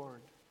living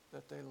Lord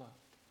that they loved.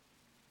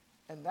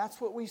 And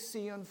that's what we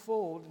see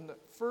unfold in the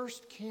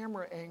first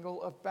camera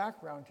angle of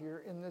background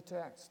here in the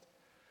text.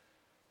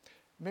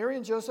 Mary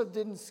and Joseph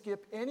didn't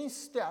skip any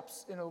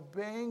steps in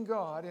obeying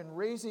God and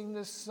raising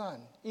this son,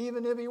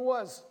 even if he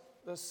was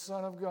the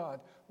Son of God.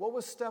 What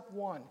was step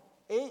 1?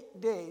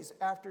 8 days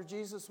after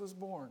Jesus was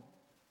born,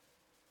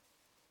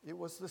 it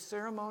was the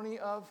ceremony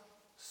of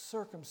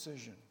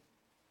circumcision.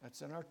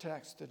 That's in our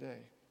text today.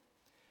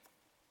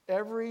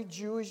 Every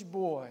Jewish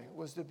boy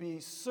was to be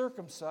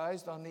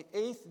circumcised on the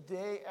 8th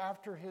day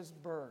after his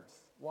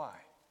birth. Why?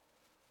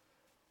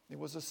 It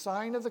was a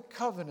sign of the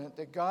covenant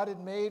that God had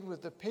made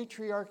with the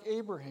patriarch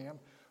Abraham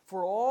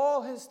for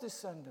all his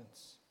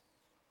descendants.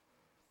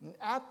 And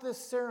at this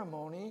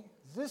ceremony,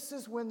 this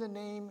is when the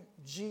name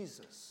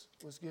Jesus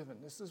was given.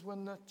 This is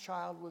when the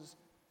child was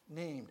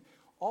named.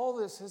 All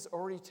this has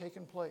already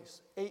taken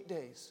place 8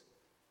 days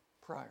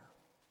prior.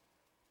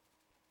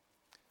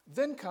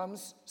 Then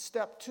comes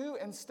step 2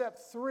 and step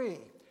 3.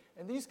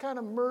 And these kind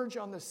of merge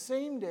on the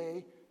same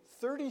day,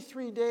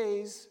 33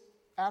 days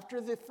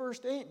after the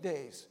first 8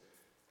 days.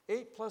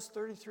 8 plus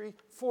 33,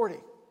 40.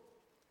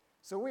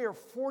 So we are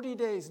 40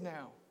 days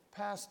now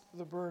past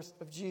the birth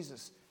of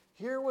Jesus.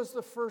 Here was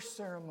the first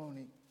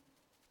ceremony,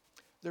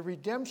 the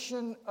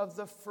redemption of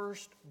the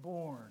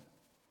firstborn.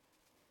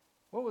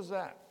 What was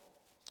that?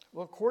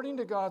 Well, according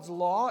to God's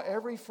law,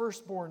 every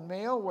firstborn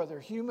male, whether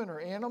human or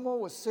animal,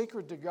 was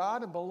sacred to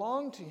God and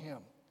belonged to him.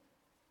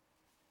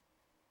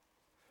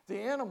 The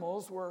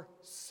animals were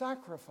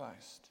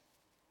sacrificed,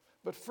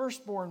 but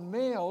firstborn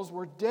males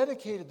were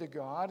dedicated to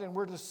God and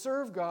were to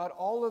serve God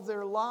all of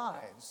their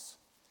lives.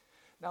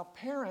 Now,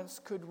 parents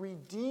could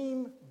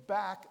redeem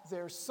back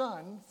their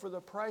son for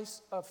the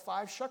price of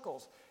 5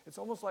 shekels. It's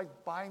almost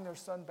like buying their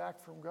son back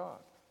from God,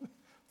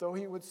 though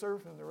he would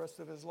serve him the rest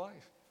of his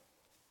life.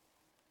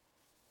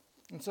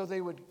 And so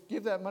they would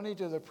give that money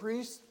to the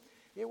priests.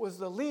 It was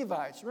the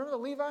Levites. Remember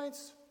the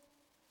Levites?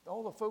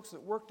 All the folks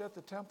that worked at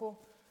the temple?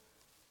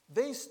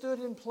 They stood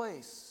in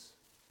place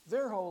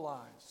their whole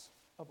lives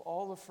of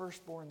all the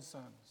firstborn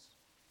sons.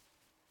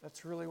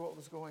 That's really what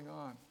was going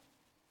on.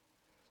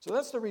 So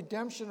that's the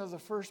redemption of the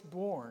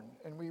firstborn,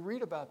 and we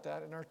read about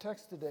that in our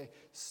text today.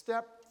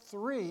 Step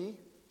 3,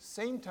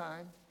 same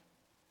time.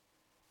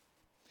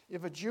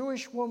 If a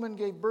Jewish woman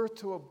gave birth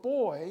to a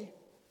boy,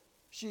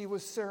 she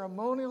was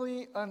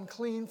ceremonially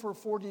unclean for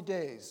 40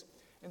 days.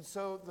 And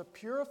so the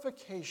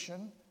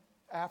purification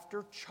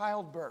after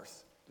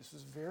childbirth, this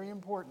is very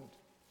important.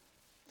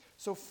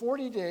 So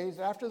 40 days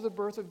after the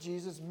birth of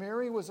Jesus,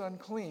 Mary was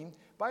unclean.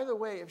 By the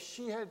way, if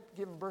she had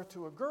given birth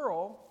to a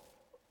girl,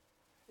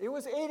 it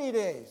was 80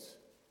 days.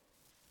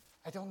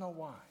 I don't know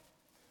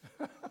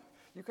why.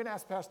 You can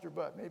ask Pastor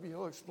Butt. Maybe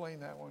he'll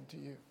explain that one to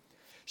you.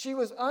 She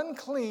was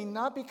unclean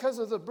not because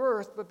of the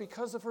birth, but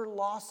because of her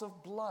loss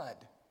of blood.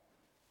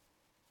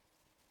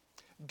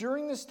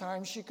 During this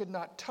time, she could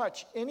not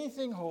touch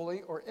anything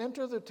holy or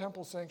enter the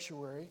temple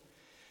sanctuary.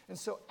 And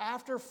so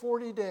after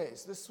 40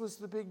 days, this was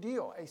the big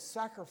deal. A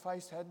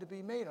sacrifice had to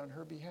be made on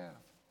her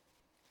behalf.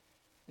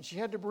 And she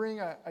had to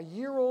bring a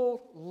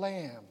year-old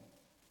lamb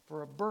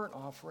for a burnt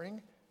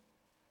offering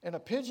and a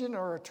pigeon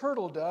or a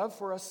turtle dove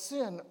for a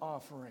sin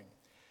offering.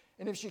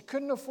 And if she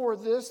couldn't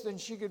afford this, then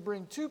she could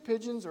bring 2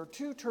 pigeons or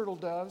 2 turtle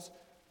doves,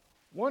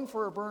 one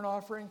for a burnt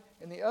offering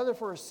and the other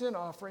for a sin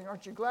offering.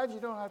 Aren't you glad you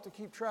don't have to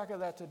keep track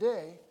of that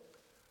today?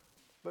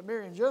 But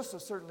Mary and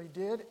Joseph certainly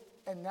did,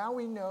 and now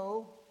we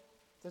know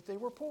that they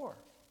were poor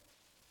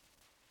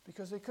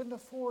because they couldn't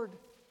afford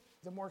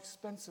the more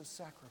expensive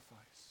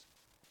sacrifice.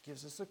 It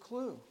gives us a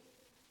clue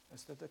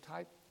as to the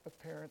type of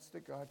parents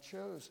that God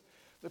chose.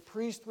 The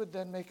priest would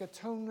then make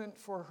atonement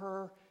for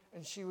her,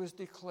 and she was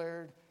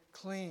declared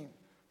clean.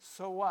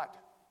 So what?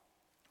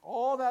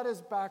 All that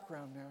is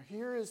background now.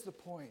 Here is the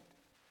point.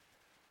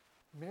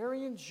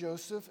 Mary and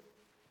Joseph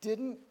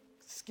didn't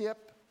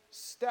skip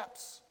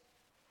steps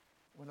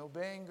when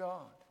obeying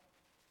God,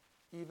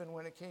 even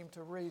when it came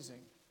to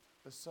raising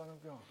the Son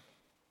of God.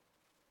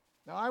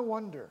 Now I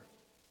wonder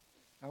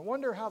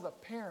how the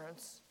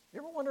parents, you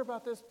ever wonder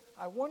about this?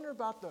 I wonder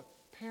about the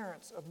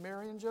parents of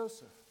Mary and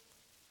Joseph.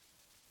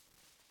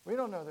 We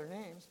don't know their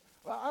names.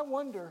 Well, I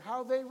wonder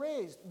how they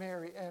raised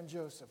Mary and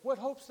Joseph, what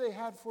hopes they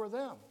had for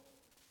them.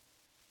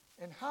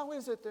 And how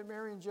is it that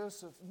Mary and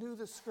Joseph knew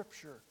the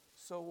Scripture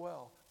so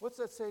well? What's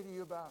that say to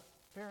you about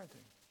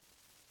parenting?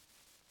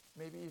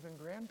 Maybe even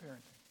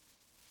grandparenting.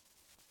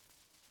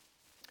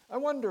 I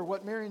wonder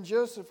what Mary and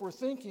Joseph were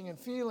thinking and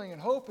feeling and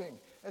hoping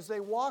as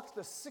they walked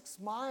the 6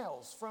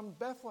 miles from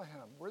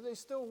Bethlehem, where they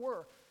still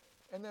were,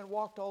 and then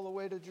walked all the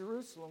way to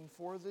Jerusalem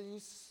for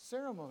these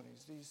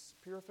ceremonies, these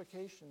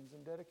purifications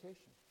and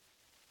dedications.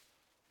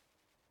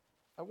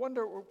 I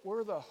wonder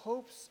were the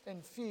hopes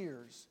and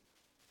fears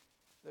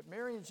that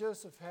Mary and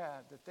Joseph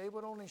had that they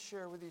would only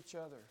share with each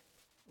other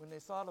when they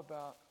thought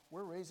about,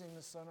 we're raising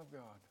the Son of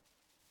God.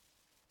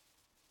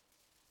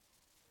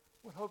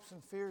 What hopes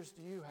and fears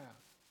do you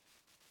have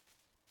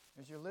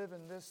as you live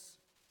in this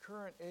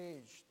current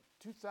age,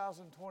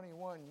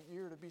 2021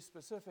 year to be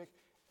specific,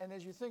 and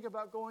as you think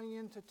about going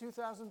into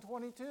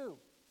 2022?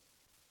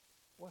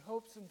 What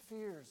hopes and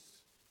fears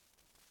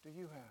do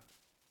you have?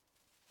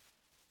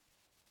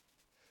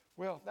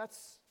 Well,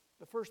 that's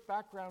the first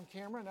background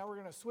camera. Now we're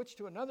going to switch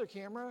to another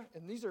camera,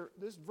 and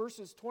this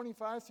verses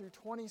 25 through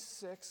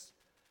 26.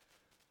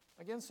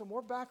 Again, some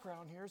more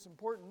background here. It's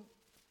important.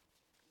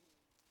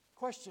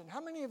 Question: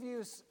 how many of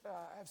you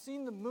have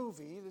seen the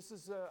movie? This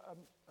is a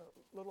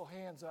little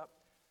hands up,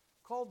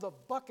 called The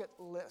Bucket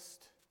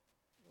List.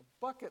 The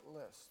Bucket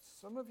List.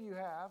 Some of you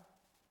have.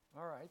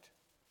 All right.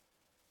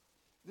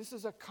 This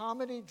is a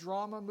comedy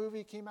drama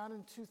movie. Came out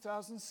in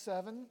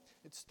 2007.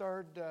 It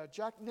starred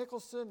Jack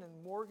Nicholson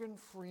and Morgan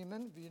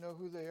Freeman, if you know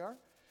who they are.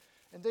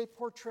 And they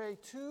portray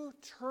 2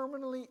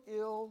 terminally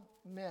ill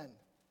men.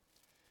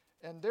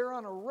 And they're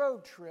on a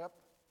road trip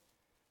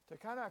to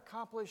kind of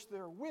accomplish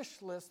their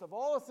wish list of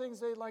all the things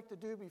they'd like to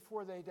do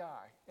before they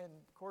die. And,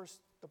 of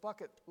course, the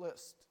bucket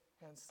list,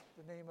 hence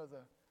the name of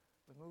the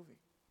movie.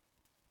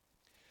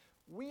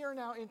 We are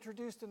now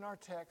introduced in our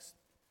text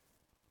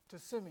to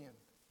Simeon.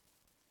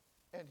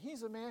 And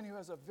he's a man who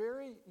has a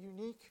very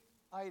unique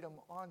item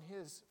on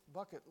his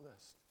bucket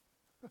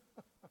list.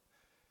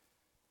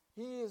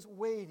 He is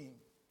waiting.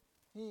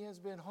 He has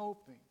been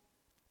hoping.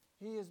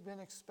 He has been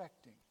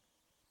expecting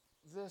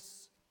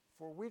this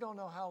for we don't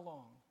know how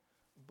long,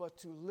 but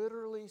to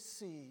literally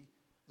see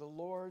the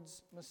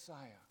Lord's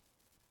Messiah,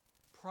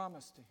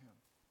 promised to him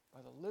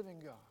by the living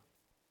God.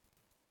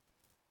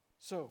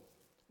 So,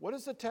 what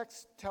does the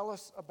text tell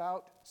us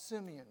about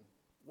Simeon?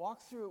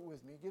 Walk through it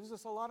with me. It gives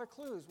us a lot of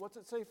clues. What's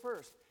it say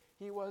first?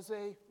 He was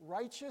a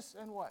righteous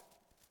and what?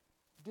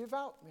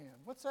 Devout man.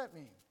 What's that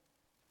mean?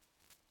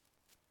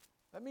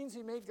 That means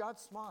he made God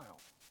smile.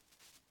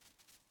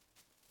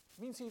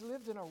 It means he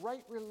lived in a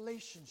right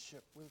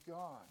relationship with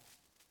God.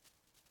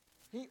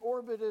 He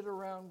orbited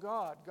around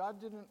God.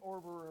 God didn't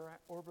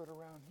orbit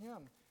around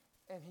him.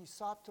 And he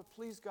sought to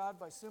please God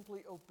by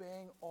simply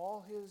obeying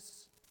all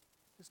his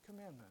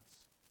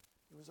commandments.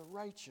 He was a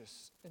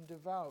righteous and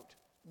devout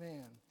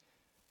man.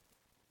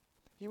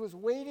 He was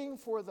waiting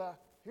for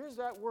here's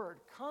that word,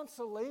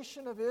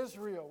 consolation of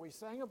Israel. We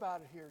sang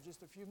about it here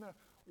just a few minutes.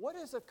 What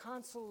is a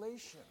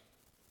consolation?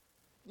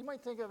 You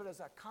might think of it as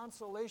a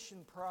consolation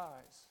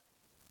prize.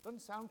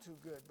 Doesn't sound too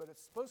good, but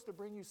it's supposed to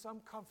bring you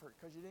some comfort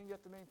because you didn't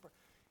get the main prize.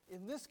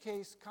 In this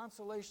case,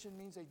 consolation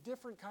means a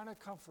different kind of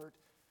comfort,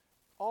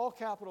 all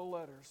capital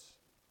letters.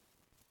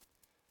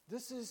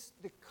 This is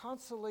the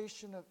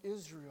consolation of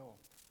Israel,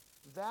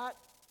 that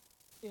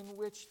in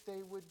which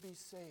they would be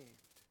saved.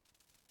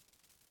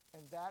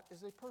 And that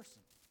is a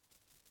person.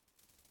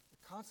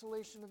 The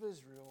consolation of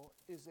Israel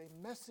is a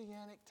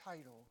messianic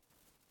title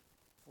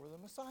for the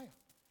Messiah,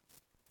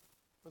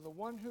 for the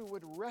one who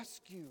would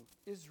rescue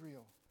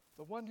Israel,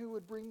 the one who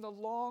would bring the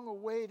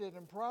long-awaited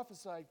and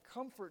prophesied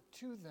comfort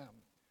to them.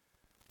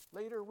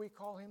 Later we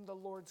call him the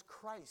Lord's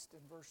Christ in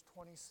verse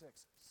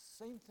 26.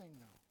 Same thing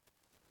though.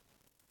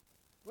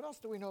 What else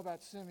do we know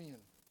about Simeon?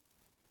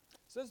 It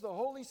says the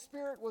Holy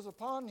Spirit was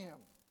upon him.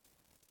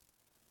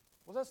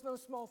 Well, that's no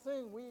small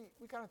thing. We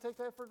kind of take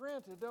that for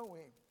granted, don't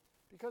we?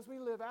 Because we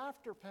live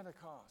after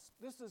Pentecost.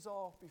 This is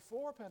all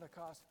before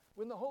Pentecost,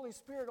 when the Holy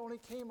Spirit only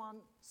came on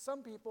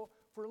some people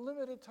for a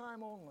limited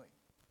time only.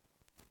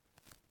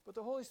 But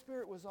the Holy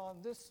Spirit was on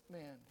this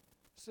man,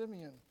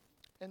 Simeon.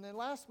 And then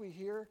last we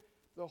hear,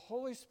 the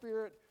Holy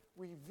Spirit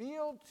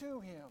revealed to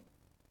him,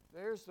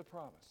 there's the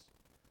promise,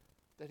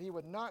 that he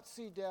would not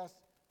see death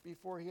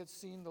before he had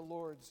seen the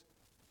Lord's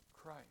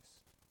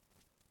Christ.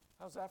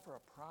 How's that for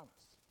a promise?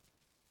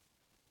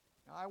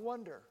 Now I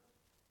wonder,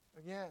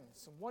 again,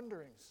 some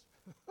wonderings.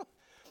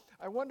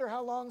 I wonder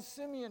how long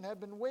Simeon had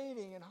been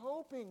waiting and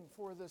hoping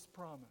for this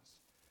promise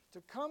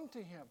to come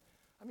to him.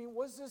 I mean,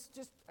 was this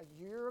just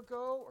a year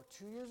ago or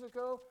 2 years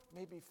ago,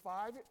 maybe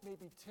 5,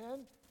 maybe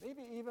 10,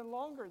 maybe even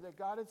longer that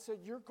God had said,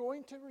 you're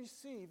going to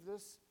receive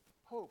this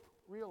hope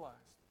realized?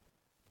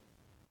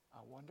 I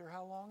wonder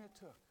how long it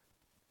took.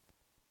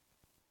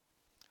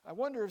 I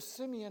wonder if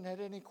Simeon had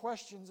any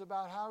questions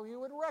about how he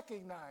would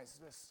recognize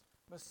this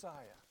Messiah.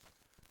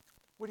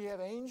 Would he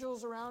have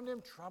angels around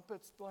him,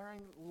 trumpets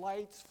blaring,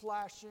 lights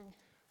flashing?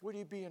 Would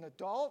he be an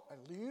adult,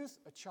 a youth,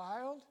 a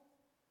child?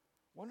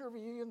 Wonder if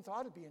he even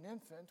thought he'd be an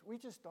infant. We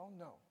just don't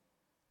know.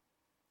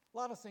 A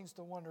lot of things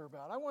to wonder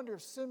about. I wonder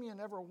if Simeon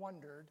ever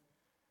wondered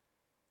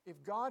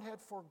if God had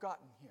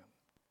forgotten him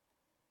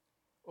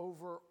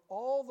over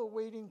all the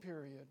waiting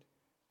period,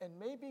 and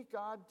maybe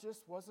God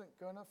just wasn't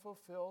going to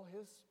fulfill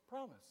his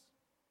promise.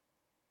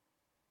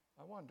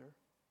 I wonder.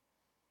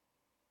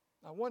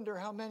 I wonder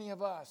how many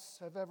of us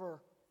have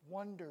ever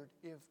wondered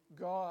if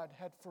God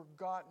had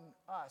forgotten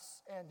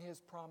us and his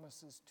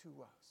promises to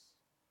us.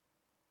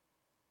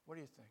 What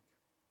do you think?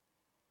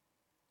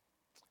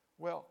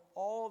 Well,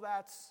 all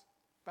that's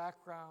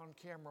background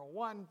camera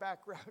 1,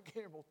 background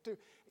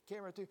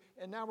camera 2,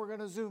 and now we're going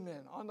to zoom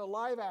in on the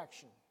live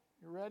action.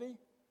 You ready?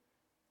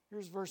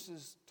 Here's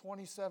verses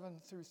 27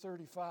 through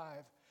 35.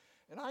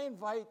 And I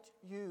invite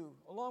you,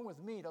 along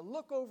with me, to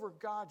look over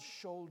God's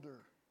shoulder.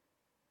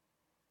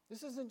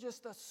 This isn't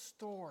just a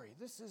story.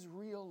 This is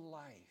real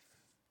life.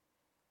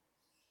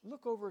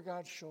 Look over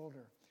God's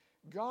shoulder.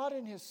 God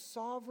in his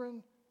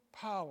sovereign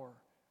power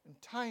and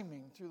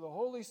timing through the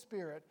Holy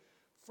Spirit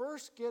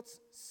first gets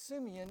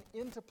Simeon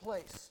into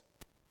place.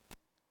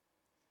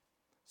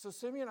 So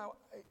Simeon,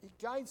 he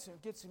guides him,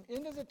 gets him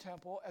into the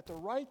temple at the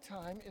right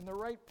time, in the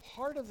right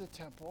part of the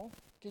temple.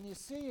 Can you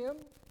see him?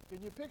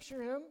 Can you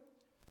picture him?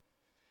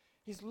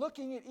 He's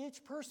looking at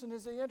each person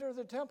as they enter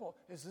the temple.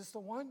 Is this the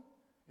one?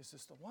 Is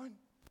this the one?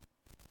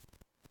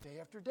 Day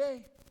after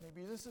day,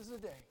 maybe this is the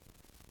day.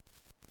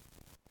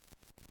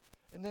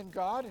 And then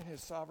God, in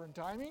his sovereign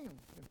timing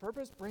and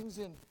purpose, brings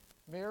in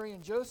Mary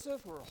and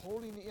Joseph, who are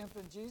holding the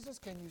infant Jesus.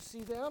 Can you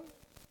see them?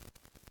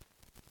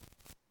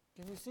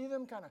 Can you see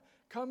them kind of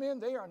come in?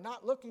 They are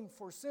not looking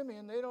for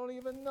Simeon. They don't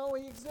even know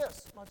he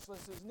exists, much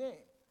less his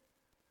name.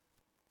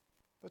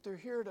 But they're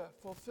here to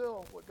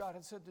fulfill what God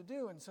had said to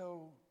do. And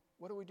so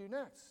what do we do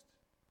next?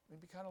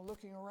 We'd be kind of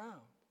looking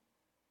around.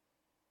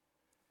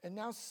 And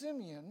now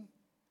Simeon,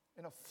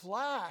 in a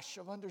flash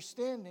of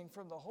understanding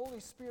from the Holy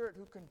Spirit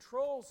who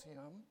controls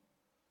him,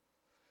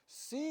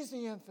 sees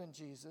the infant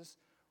Jesus,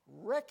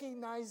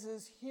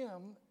 recognizes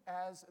him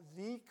as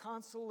the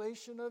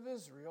consolation of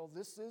Israel.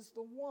 This is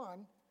the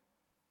one.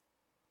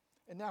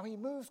 And now he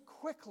moves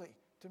quickly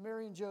to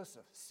Mary and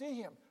Joseph. See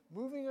him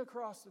moving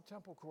across the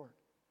temple court.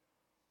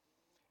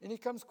 And he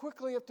comes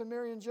quickly up to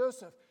Mary and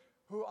Joseph,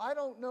 who I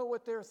don't know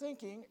what they're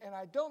thinking, and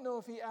I don't know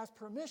if he asked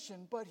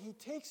permission, but he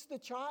takes the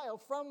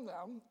child from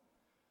them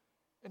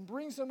and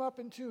brings him up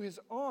into his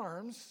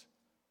arms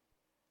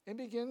and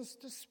begins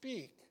to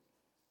speak.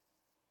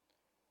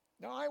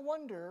 Now I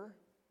wonder,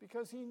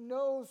 because he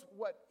knows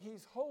what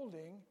he's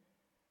holding,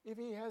 if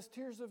he has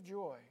tears of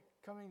joy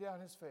coming down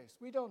his face.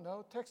 We don't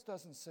know. Text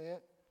doesn't say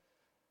it,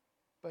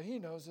 but he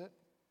knows it.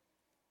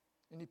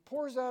 And he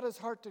pours out his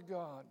heart to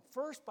God,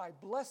 first by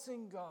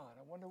blessing God.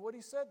 I wonder what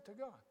he said to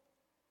God.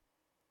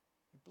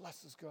 He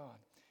blesses God.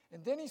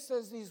 And then he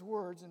says these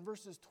words in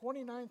verses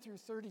 29 through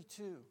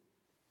 32.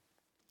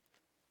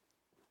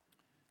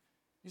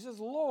 He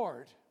says,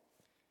 Lord,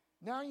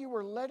 now you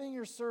are letting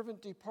your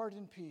servant depart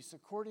in peace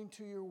according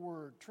to your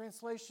word.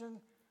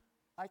 Translation,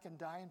 I can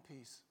die in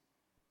peace.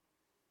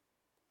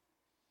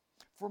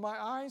 For my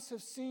eyes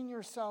have seen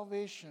your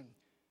salvation,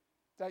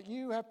 that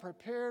you have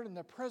prepared in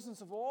the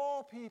presence of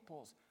all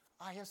peoples.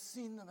 I have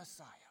seen the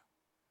Messiah.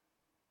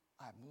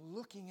 I'm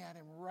looking at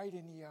him right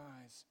in the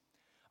eyes.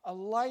 A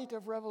light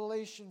of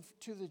revelation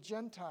to the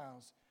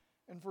Gentiles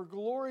and for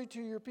glory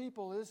to your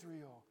people,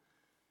 Israel.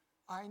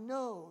 I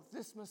know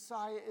this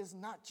Messiah is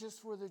not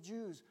just for the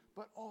Jews,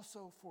 but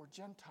also for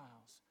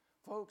Gentiles.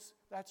 Folks,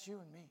 that's you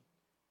and me.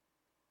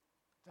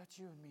 That's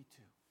you and me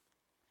too.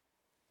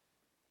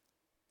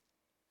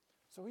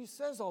 So he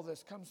says all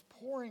this, comes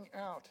pouring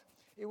out.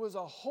 It was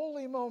a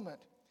holy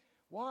moment.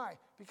 Why?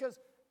 Because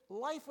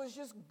life was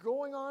just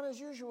going on as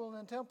usual in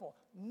the temple.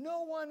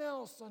 No one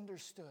else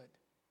understood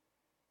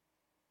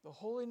the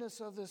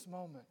holiness of this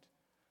moment.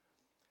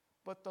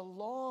 But the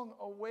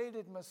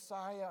long-awaited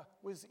Messiah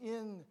was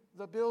in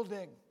the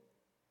building.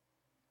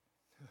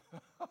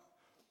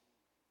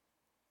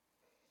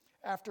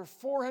 After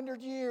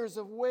 400 years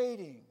of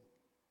waiting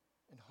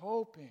and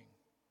hoping,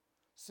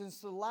 since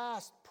the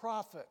last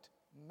prophet,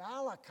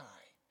 Malachi,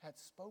 had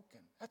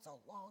spoken. That's a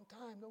long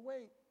time to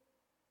wait.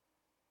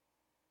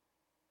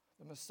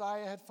 The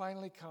Messiah had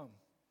finally come.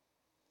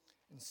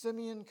 And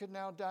Simeon could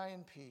now die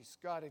in peace.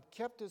 God had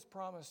kept his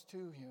promise to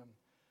him.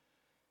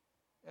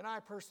 And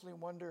I personally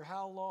wonder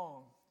how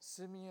long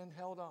Simeon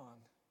held on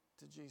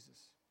to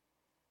Jesus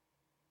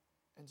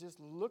and just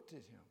looked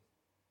at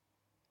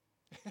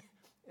him.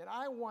 And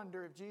I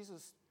wonder if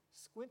Jesus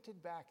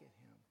squinted back at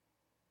him,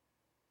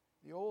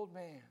 the old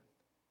man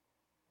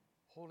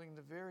holding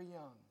the very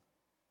young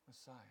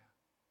Messiah.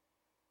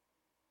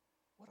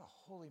 What a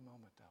holy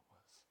moment that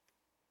was.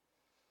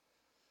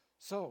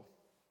 So,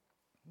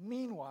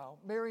 meanwhile,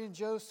 Mary and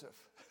Joseph,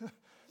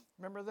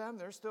 remember them?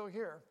 They're still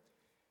here.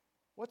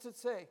 What's it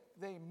say?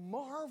 They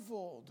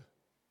marveled.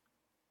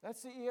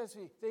 That's the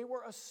ESV. They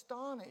were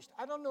astonished.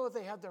 I don't know if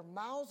they had their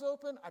mouths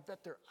open. I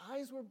bet their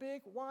eyes were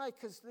big. Why?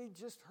 Because they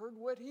just heard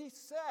what he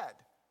said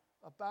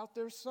about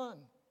their son.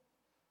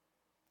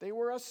 They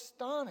were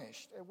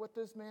astonished at what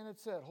this man had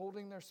said,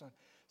 holding their son.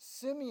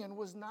 Simeon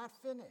was not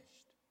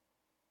finished.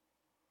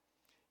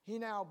 He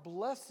now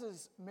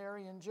blesses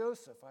Mary and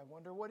Joseph. I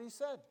wonder what he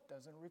said.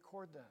 Doesn't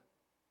record that.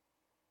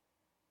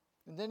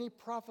 And then he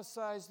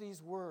prophesies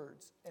these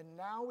words. And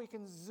now we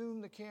can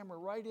zoom the camera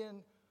right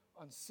in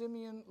on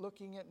Simeon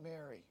looking at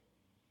Mary.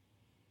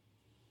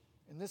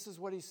 And this is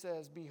what he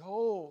says.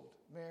 Behold,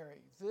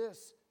 Mary,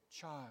 this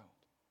child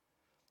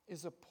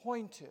is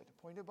appointed.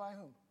 Appointed by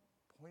whom?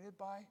 Appointed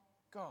by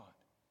God.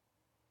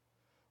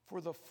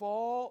 For the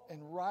fall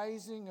and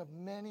rising of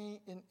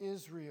many in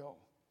Israel.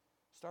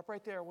 Stop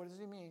right there. What does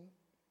he mean?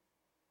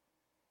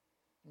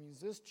 It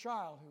means this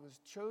child who was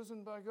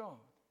chosen by God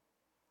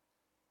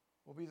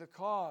will be the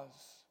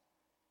cause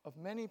of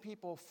many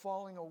people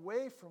falling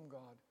away from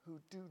God who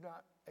do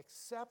not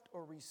accept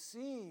or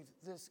receive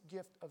this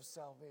gift of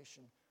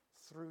salvation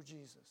through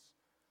Jesus.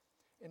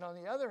 And on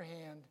the other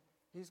hand,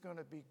 he's going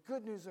to be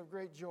good news of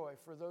great joy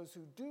for those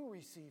who do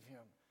receive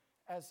him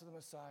as the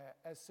Messiah,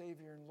 as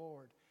Savior and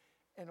Lord.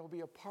 And it will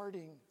be a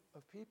parting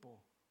of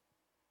people.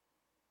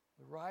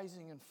 The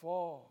rising and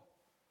fall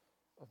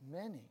of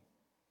many.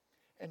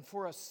 And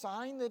for a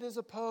sign that is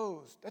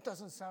opposed. That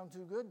doesn't sound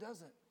too good,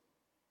 does it?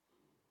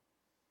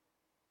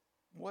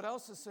 What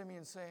else is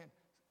Simeon saying?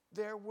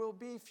 There will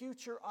be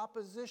future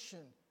opposition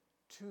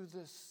to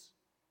this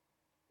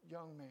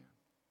young man.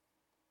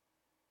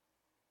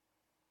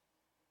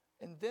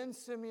 And then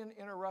Simeon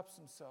interrupts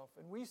himself.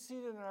 And we see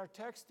it in our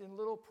text in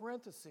little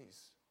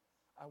parentheses.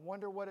 I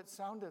wonder what it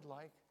sounded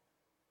like.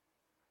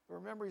 But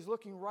remember, he's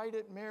looking right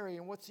at Mary,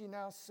 and what's he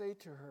now say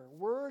to her?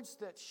 Words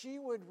that she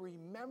would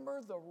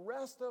remember the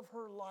rest of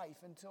her life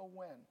until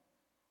when?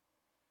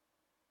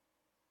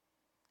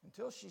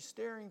 Until she's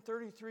staring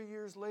 33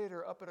 years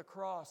later up at a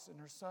cross, and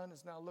her son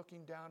is now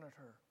looking down at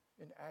her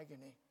in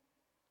agony.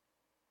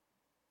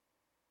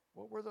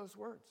 What were those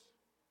words?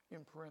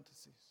 In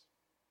parentheses.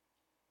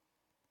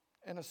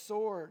 And a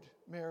sword,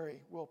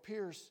 Mary, will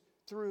pierce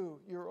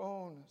through your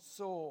own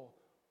soul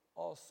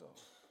also.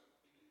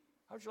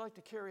 How would you like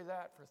to carry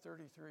that for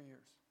 33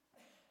 years?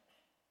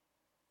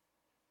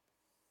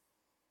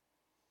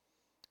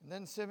 And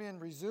then Simeon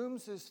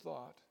resumes his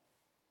thought.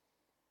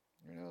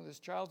 You know, this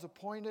child's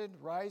appointed,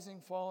 rising,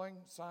 falling,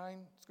 sign,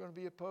 it's going to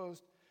be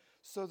opposed.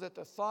 so that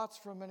the thoughts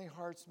from many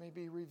hearts may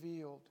be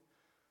revealed.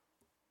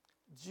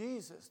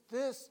 Jesus,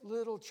 this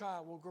little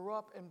child, will grow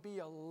up and be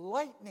a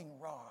lightning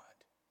rod.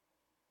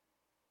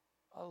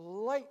 A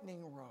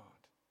lightning rod.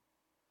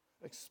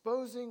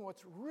 Exposing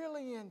what's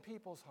really in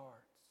people's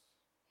hearts.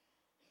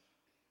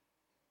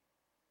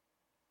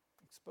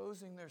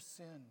 Exposing their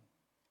sin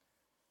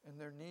and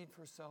their need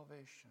for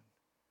salvation.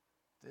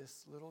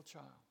 This little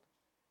child.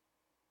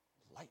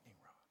 Lightning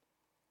rod.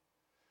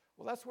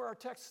 Well, that's where our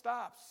text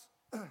stops.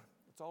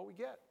 That's all we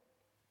get.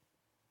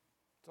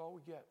 That's all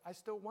we get. I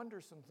still wonder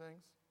some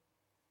things.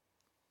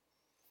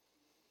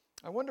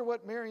 I wonder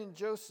what Mary and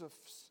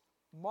Joseph's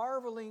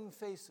marveling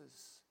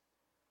faces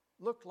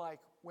looked like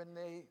when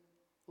they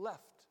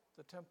left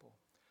the temple.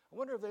 I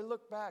wonder if they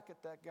looked back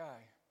at that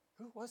guy.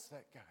 Who was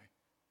that guy?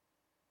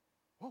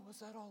 What was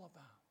that all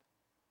about?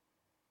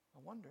 I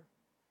wonder.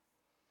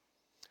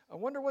 I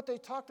wonder what they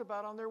talked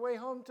about on their way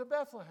home to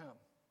Bethlehem.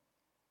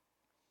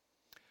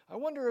 I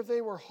wonder if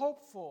they were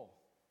hopeful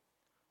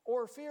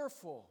or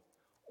fearful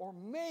or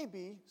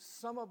maybe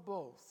some of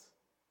both.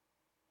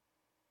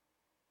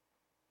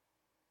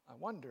 I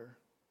wonder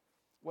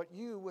what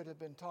you would have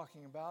been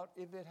talking about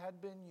if it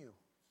had been you.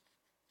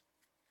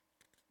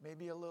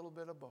 Maybe a little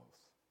bit of both.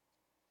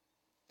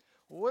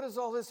 Well, what does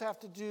all this have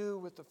to do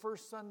with the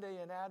first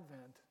Sunday in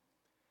Advent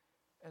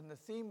and the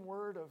theme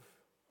word of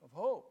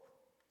hope?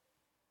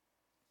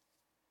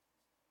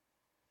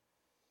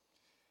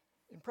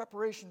 In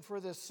preparation for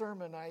this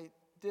sermon, I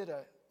did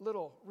a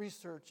little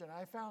research and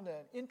I found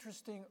an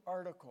interesting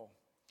article.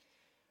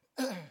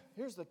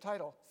 Here's the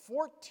title: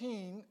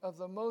 14 of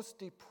the most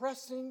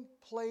depressing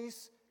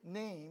place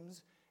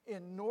names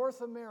in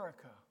North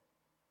America.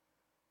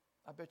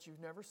 I bet you've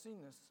never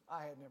seen this.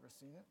 I had never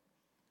seen it.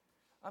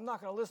 I'm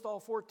not going to list all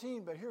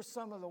 14, but here's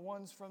some of the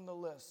ones from the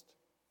list.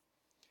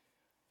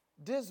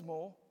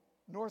 Dismal,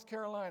 North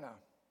Carolina.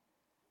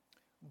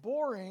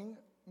 Boring,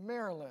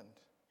 Maryland.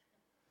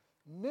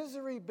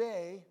 Misery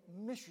Bay,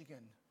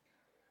 Michigan.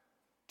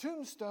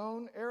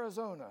 Tombstone,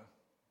 Arizona.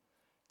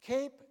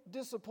 Cape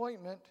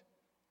Disappointment,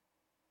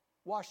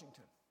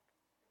 Washington.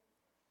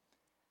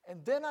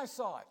 And then I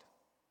saw it.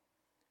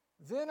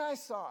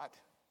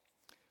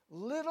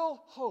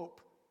 Little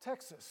Hope,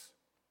 Texas.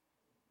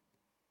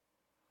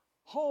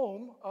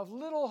 Home of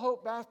Little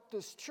Hope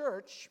Baptist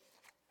Church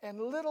and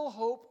Little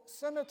Hope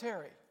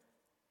Cemetery.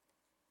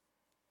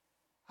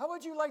 How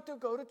would you like to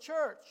go to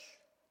church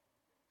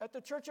at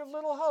the Church of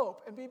Little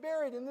Hope and be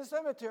buried in the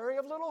cemetery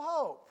of Little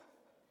Hope?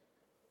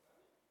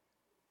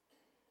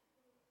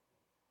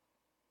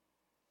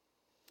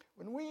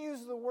 When we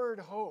use the word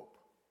hope,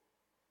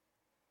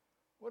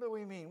 what do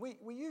we mean?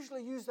 We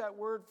usually use that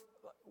word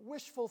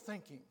wishful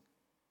thinking.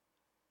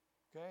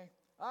 Okay?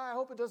 I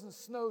hope it doesn't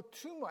snow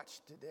too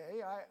much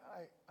today.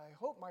 I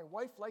hope my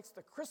wife likes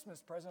the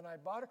Christmas present I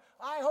bought her.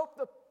 I hope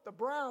the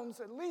Browns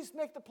at least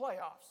make the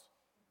playoffs.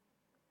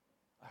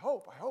 I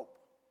hope.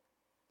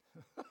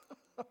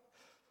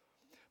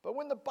 But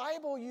when the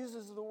Bible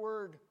uses the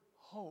word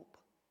hope,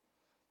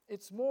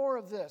 it's more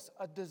of this: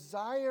 a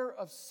desire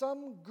of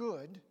some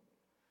good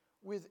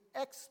with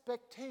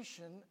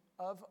expectation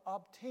of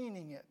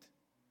obtaining it.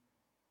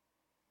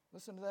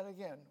 Listen to that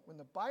again. When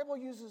the Bible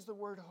uses the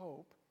word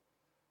hope,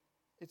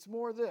 it's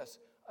more this: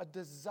 a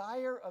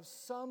desire of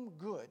some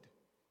good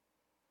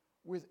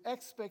with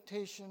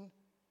expectation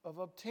of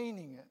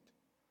obtaining it.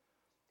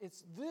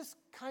 It's this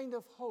kind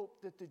of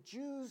hope that the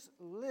Jews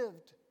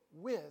lived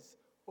with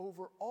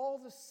over all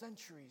the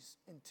centuries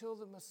until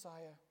the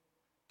Messiah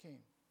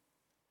came.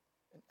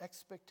 An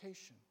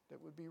expectation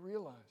that would be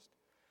realized.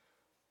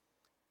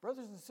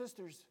 Brothers and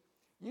sisters,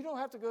 you don't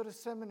have to go to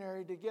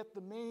seminary to get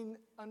the main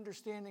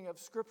understanding of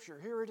Scripture.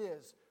 Here it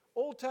is.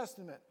 Old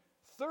Testament,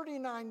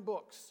 39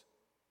 books.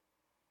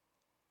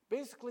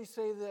 Basically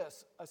say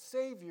this: a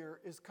Savior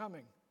is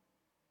coming.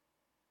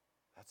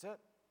 That's it.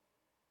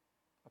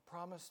 A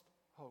promised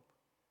hope.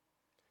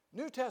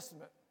 New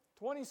Testament,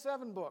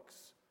 27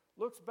 books.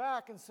 Looks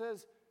back and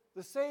says,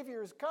 the Savior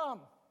has come.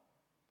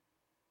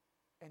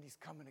 And He's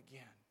coming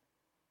again.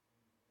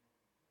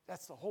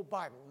 That's the whole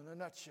Bible in a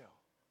nutshell.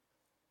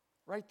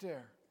 Right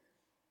there.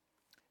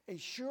 A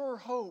sure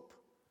hope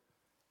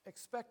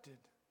expected.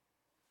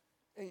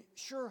 A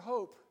sure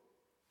hope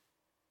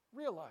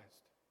realized.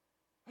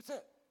 That's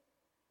it.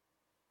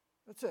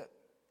 That's it.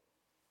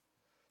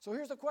 So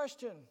here's the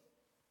question.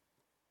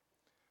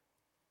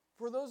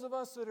 For those of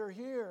us that are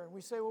here, and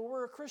we say, well,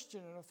 we're a Christian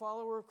and a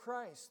follower of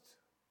Christ,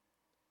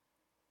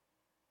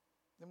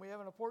 then we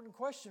have an important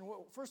question.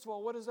 First of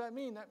all, what does that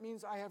mean? That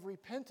means I have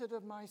repented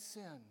of my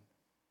sin.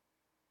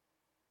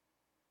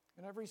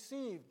 And I've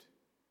received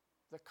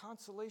the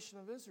consolation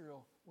of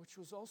Israel, which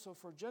was also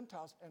for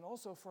Gentiles and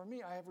also for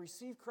me. I have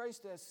received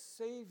Christ as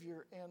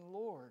Savior and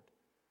Lord.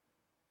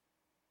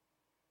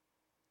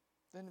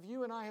 Then if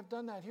you and I have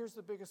done that, here's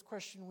the biggest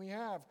question we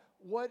have.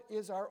 What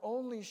is our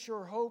only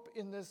sure hope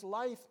in this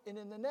life and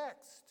in the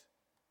next?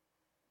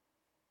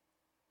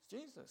 It's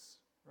Jesus,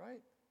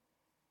 right?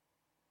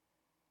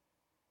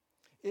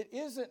 It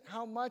isn't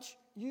how much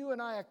you and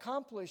I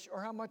accomplish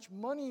or how much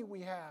money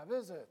we have,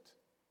 is it?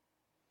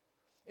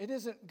 It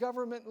isn't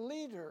government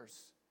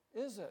leaders,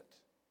 is it?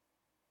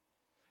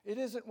 It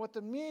isn't what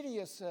the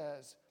media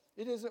says.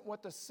 It isn't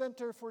what the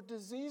Center for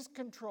Disease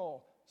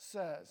Control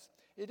says.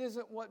 It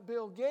isn't what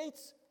Bill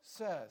Gates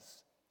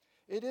says.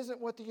 It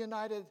isn't what the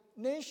United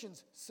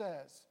Nations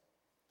says.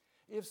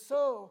 If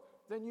so,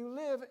 then you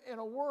live in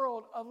a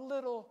world of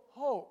little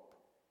hope.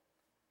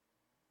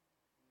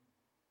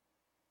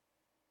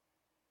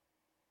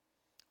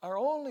 Our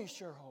only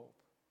sure hope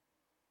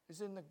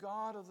is in the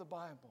God of the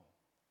Bible,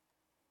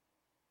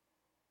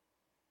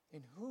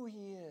 in who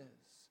He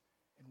is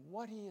and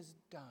what He has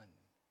done,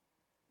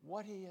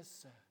 what He has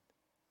said.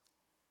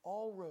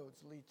 All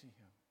roads lead to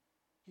Him.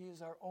 He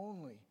is our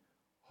only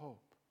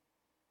hope.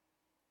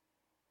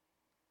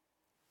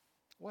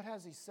 What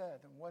has He said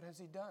and what has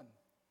He done?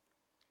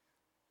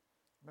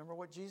 Remember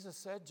what Jesus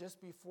said just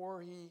before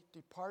He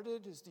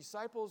departed? His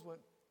disciples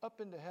went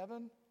up into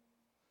heaven.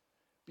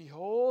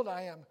 Behold,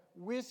 I am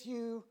with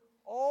you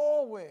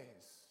always,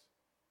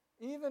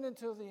 even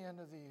until the end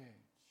of the age.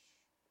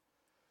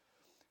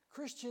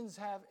 Christians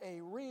have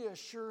a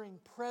reassuring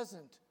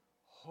present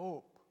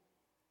hope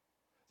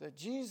that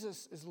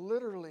Jesus is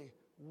literally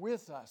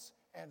with us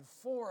and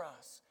for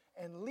us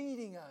and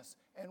leading us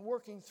and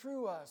working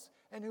through us,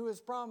 and who has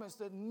promised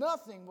that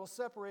nothing will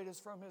separate us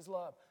from His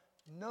love.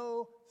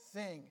 No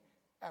thing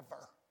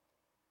ever.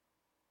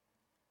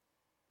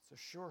 It's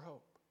a sure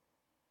hope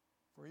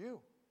for you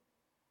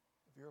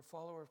if you're a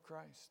follower of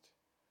Christ.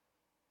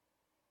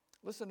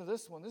 Listen to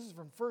this one. This is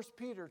from 1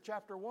 Peter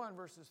chapter 1,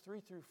 verses 3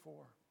 through 4.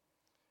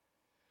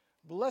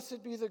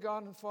 Blessed be the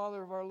God and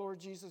Father of our Lord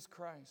Jesus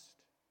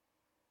Christ.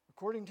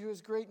 According to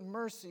His great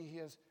mercy, He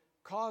has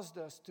caused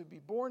us to be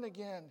born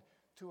again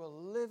to a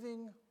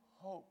living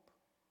hope.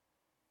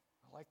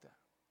 I like that.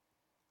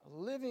 A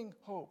living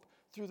hope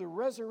through the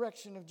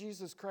resurrection of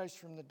Jesus Christ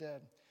from the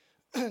dead,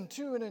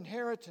 to an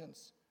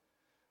inheritance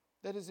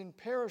that is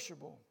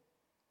imperishable,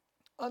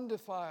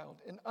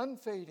 undefiled, and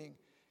unfading,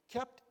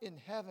 kept in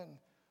heaven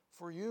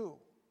for you.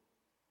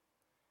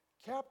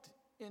 Kept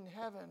in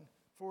heaven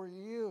for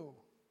you,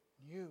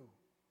 you,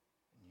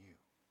 and you.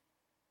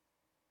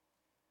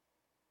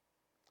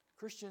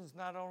 Christians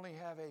not only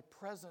have a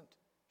present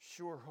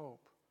sure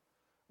hope,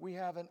 we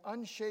have an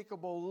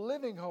unshakable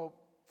living hope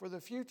for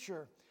the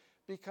future,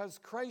 because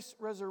Christ's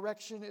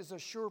resurrection is a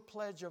sure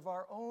pledge of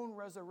our own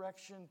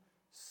resurrection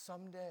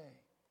someday.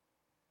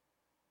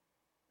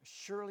 As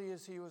surely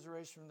as He was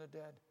raised from the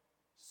dead,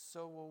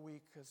 so will we,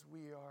 because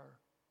we are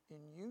in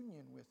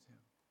union with Him.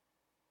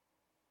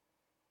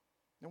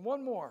 And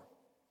one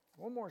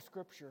more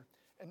scripture.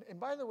 And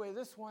by the way,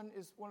 this one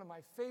is one of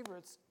my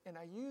favorites, and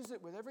I use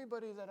it with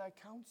everybody that I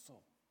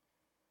counsel.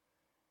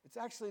 It's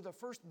actually the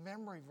first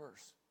memory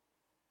verse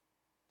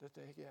that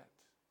they get.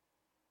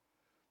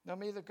 Now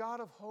may the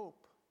God of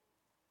hope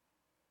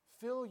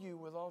fill you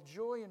with all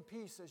joy and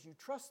peace as you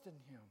trust in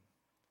Him,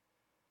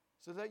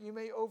 so that you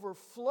may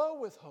overflow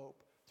with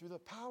hope through the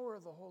power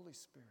of the Holy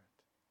Spirit.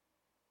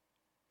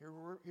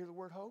 Hear the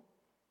word hope?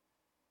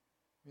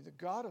 May the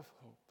God of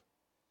hope.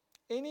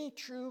 Any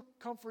true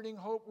comforting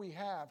hope we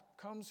have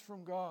comes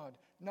from God,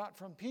 not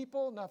from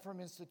people, not from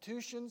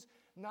institutions,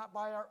 not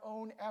by our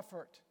own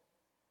effort.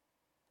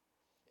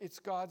 It's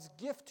God's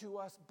gift to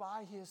us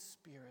by His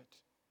Spirit.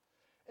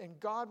 And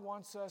God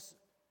wants us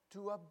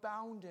to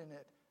abound in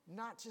it,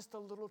 not just a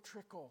little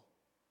trickle,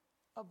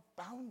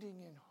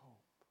 abounding in hope.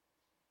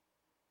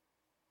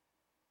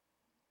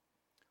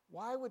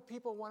 Why would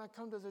people want to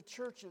come to the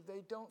church if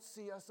they don't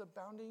see us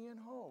abounding in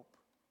hope?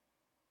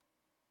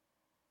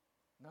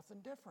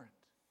 Nothing different.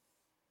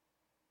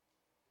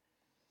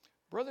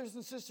 Brothers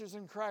and sisters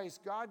in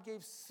Christ, God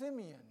gave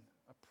Simeon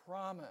a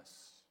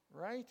promise,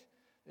 right?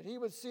 That he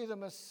would see the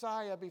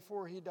Messiah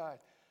before he died.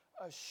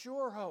 A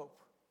sure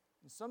hope.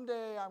 And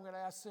someday I'm going to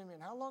ask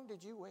Simeon, how long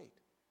did you wait?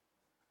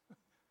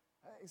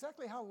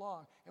 Exactly how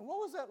long? And what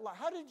was that like?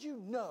 How did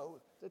you know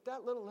that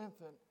that little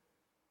infant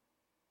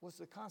was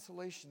the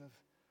consolation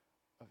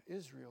of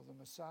Israel, the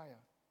Messiah?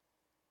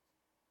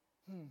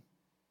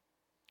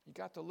 You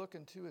got to look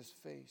into his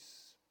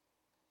face.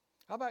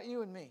 How about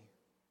you and me?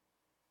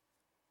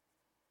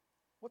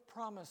 What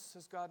promise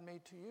has God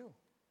made to you?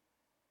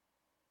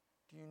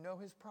 Do you know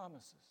his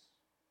promises?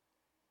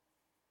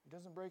 He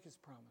doesn't break his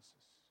promises.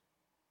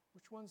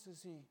 Which ones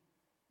has he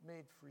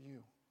made for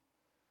you?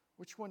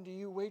 Which one do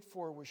you wait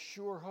for with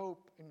sure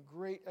hope and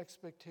great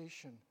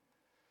expectation?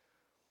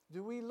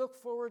 Do we look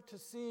forward to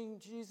seeing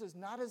Jesus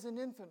not as an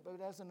infant,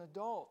 but as an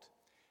adult?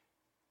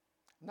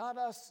 Not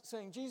us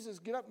saying, Jesus,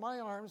 get up my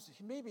arms.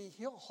 Maybe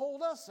he'll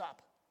hold us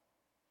up.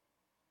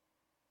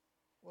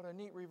 What a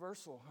neat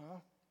reversal, huh?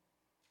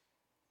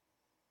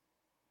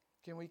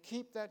 Can we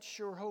keep that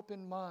sure hope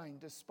in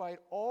mind despite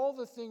all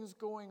the things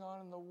going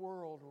on in the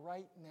world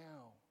right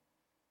now?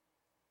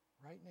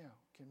 Right now.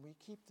 Can we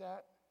keep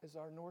that as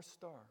our North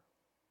Star?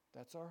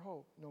 That's our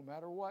hope, no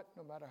matter what,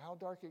 no matter how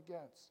dark it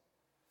gets.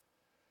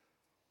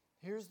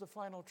 Here's the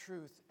final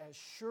truth. As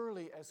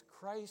surely as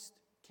Christ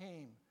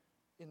came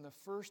in the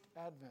first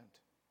advent,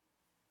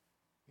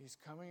 he's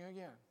coming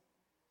again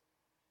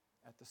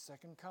at the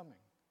second coming,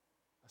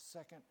 a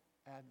second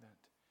Advent.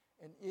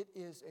 And it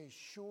is a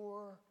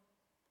sure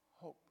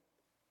hope.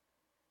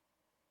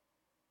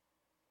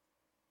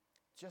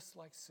 Just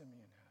like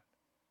Simeon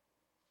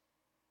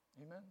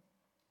had. Amen?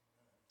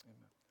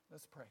 Amen.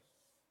 Let's pray.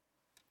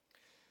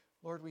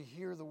 Lord, we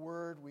hear the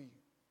word. We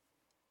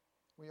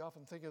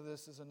often think of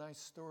this as a nice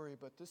story,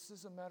 but this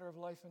is a matter of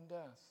life and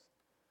death.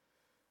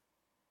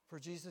 For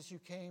Jesus, you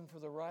came for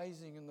the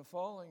rising and the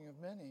falling of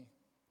many.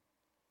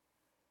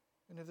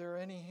 And if there are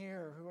any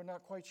here who are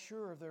not quite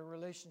sure of their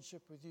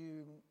relationship with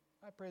you,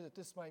 I pray that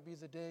this might be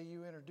the day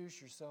you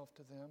introduce yourself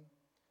to them.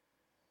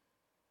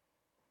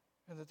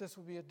 And that this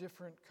will be a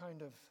different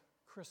kind of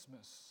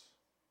Christmas.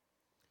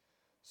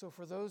 So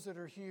for those that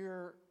are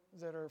here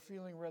that are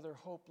feeling rather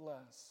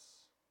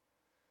hopeless,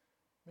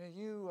 may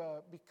you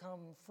become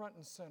front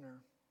and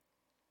center.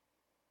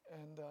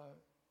 And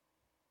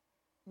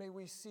may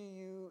we see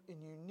you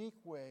in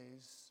unique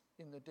ways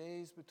in the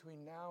days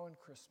between now and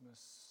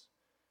Christmas,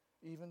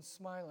 even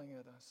smiling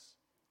at us,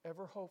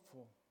 ever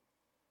hopeful.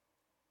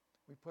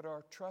 We put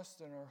our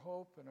trust and our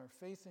hope and our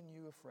faith in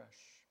you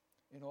afresh.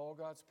 In all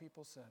God's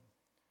people said,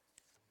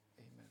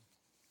 amen.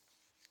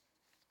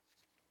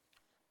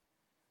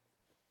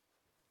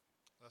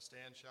 Let's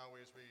stand, shall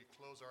we, as we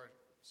close our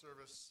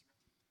service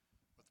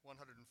with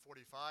 145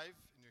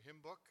 in your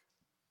hymn book.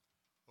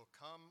 O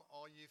come,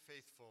 all ye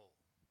faithful.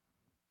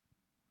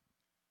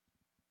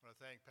 I want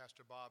to thank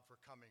Pastor Bob for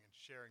coming and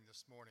sharing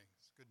this morning.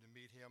 It's good to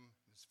meet him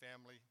and his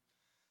family,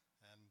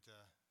 and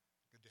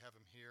good to have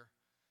him here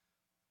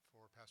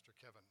for Pastor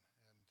Kevin.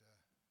 And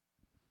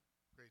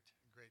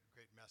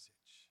great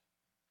message.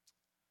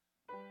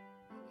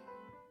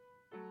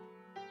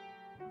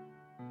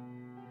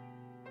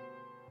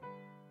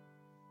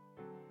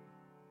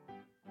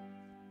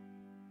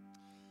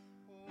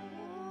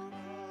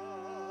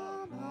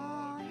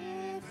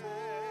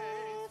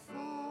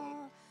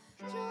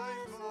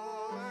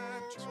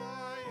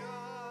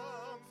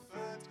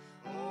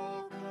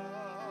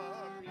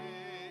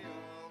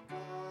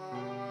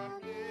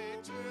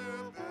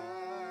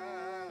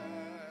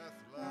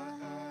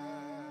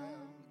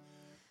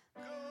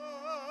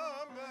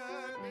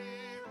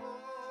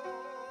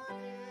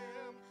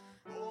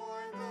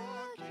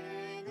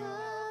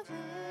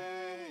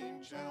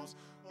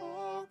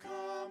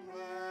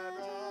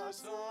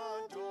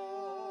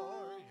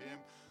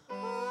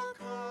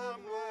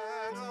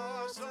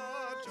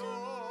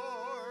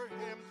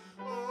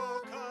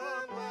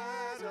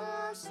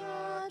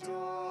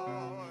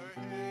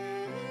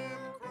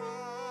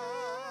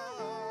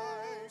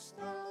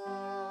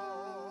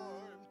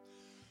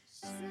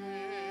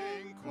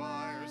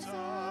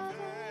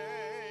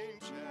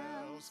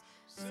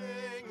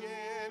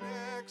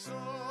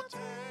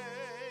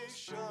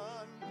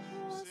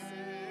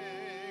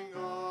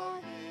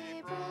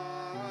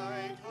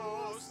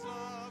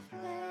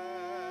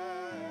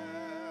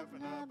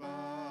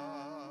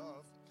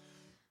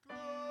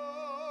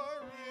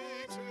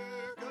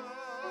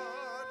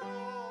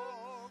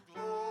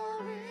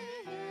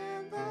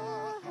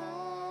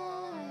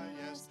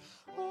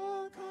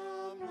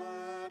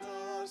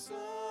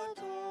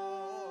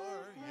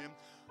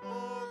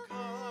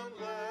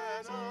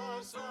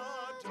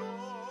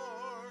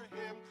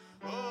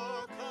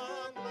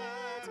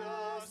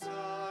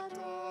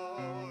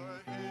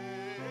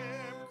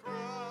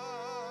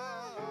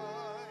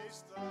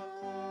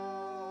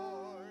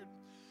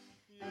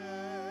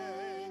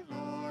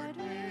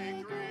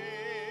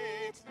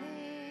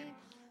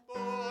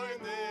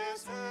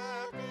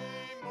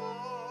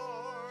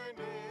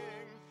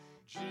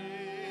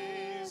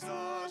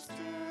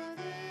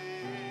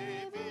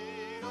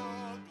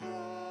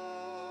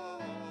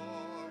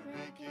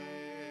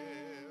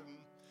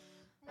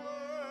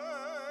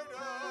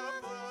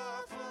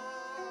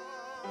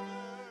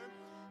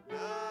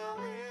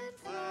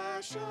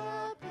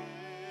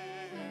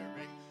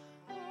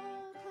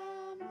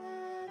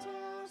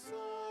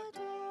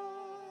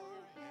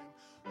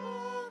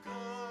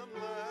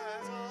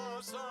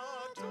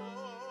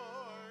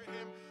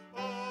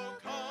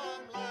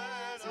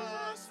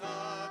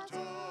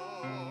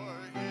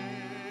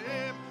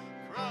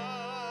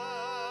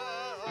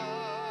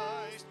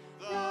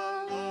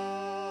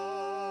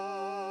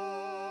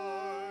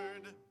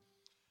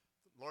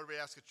 Lord, we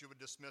ask that you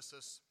would dismiss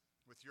us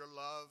with your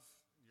love,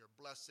 your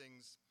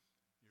blessings,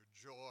 your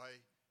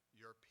joy,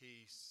 your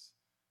peace,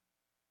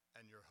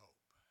 and your hope.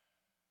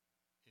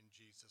 In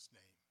Jesus'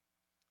 name,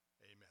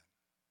 amen.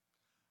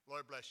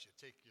 Lord bless you.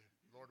 Take your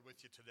Lord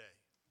with you today.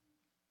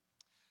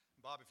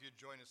 Bob, if you'd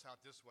join us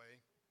out this way.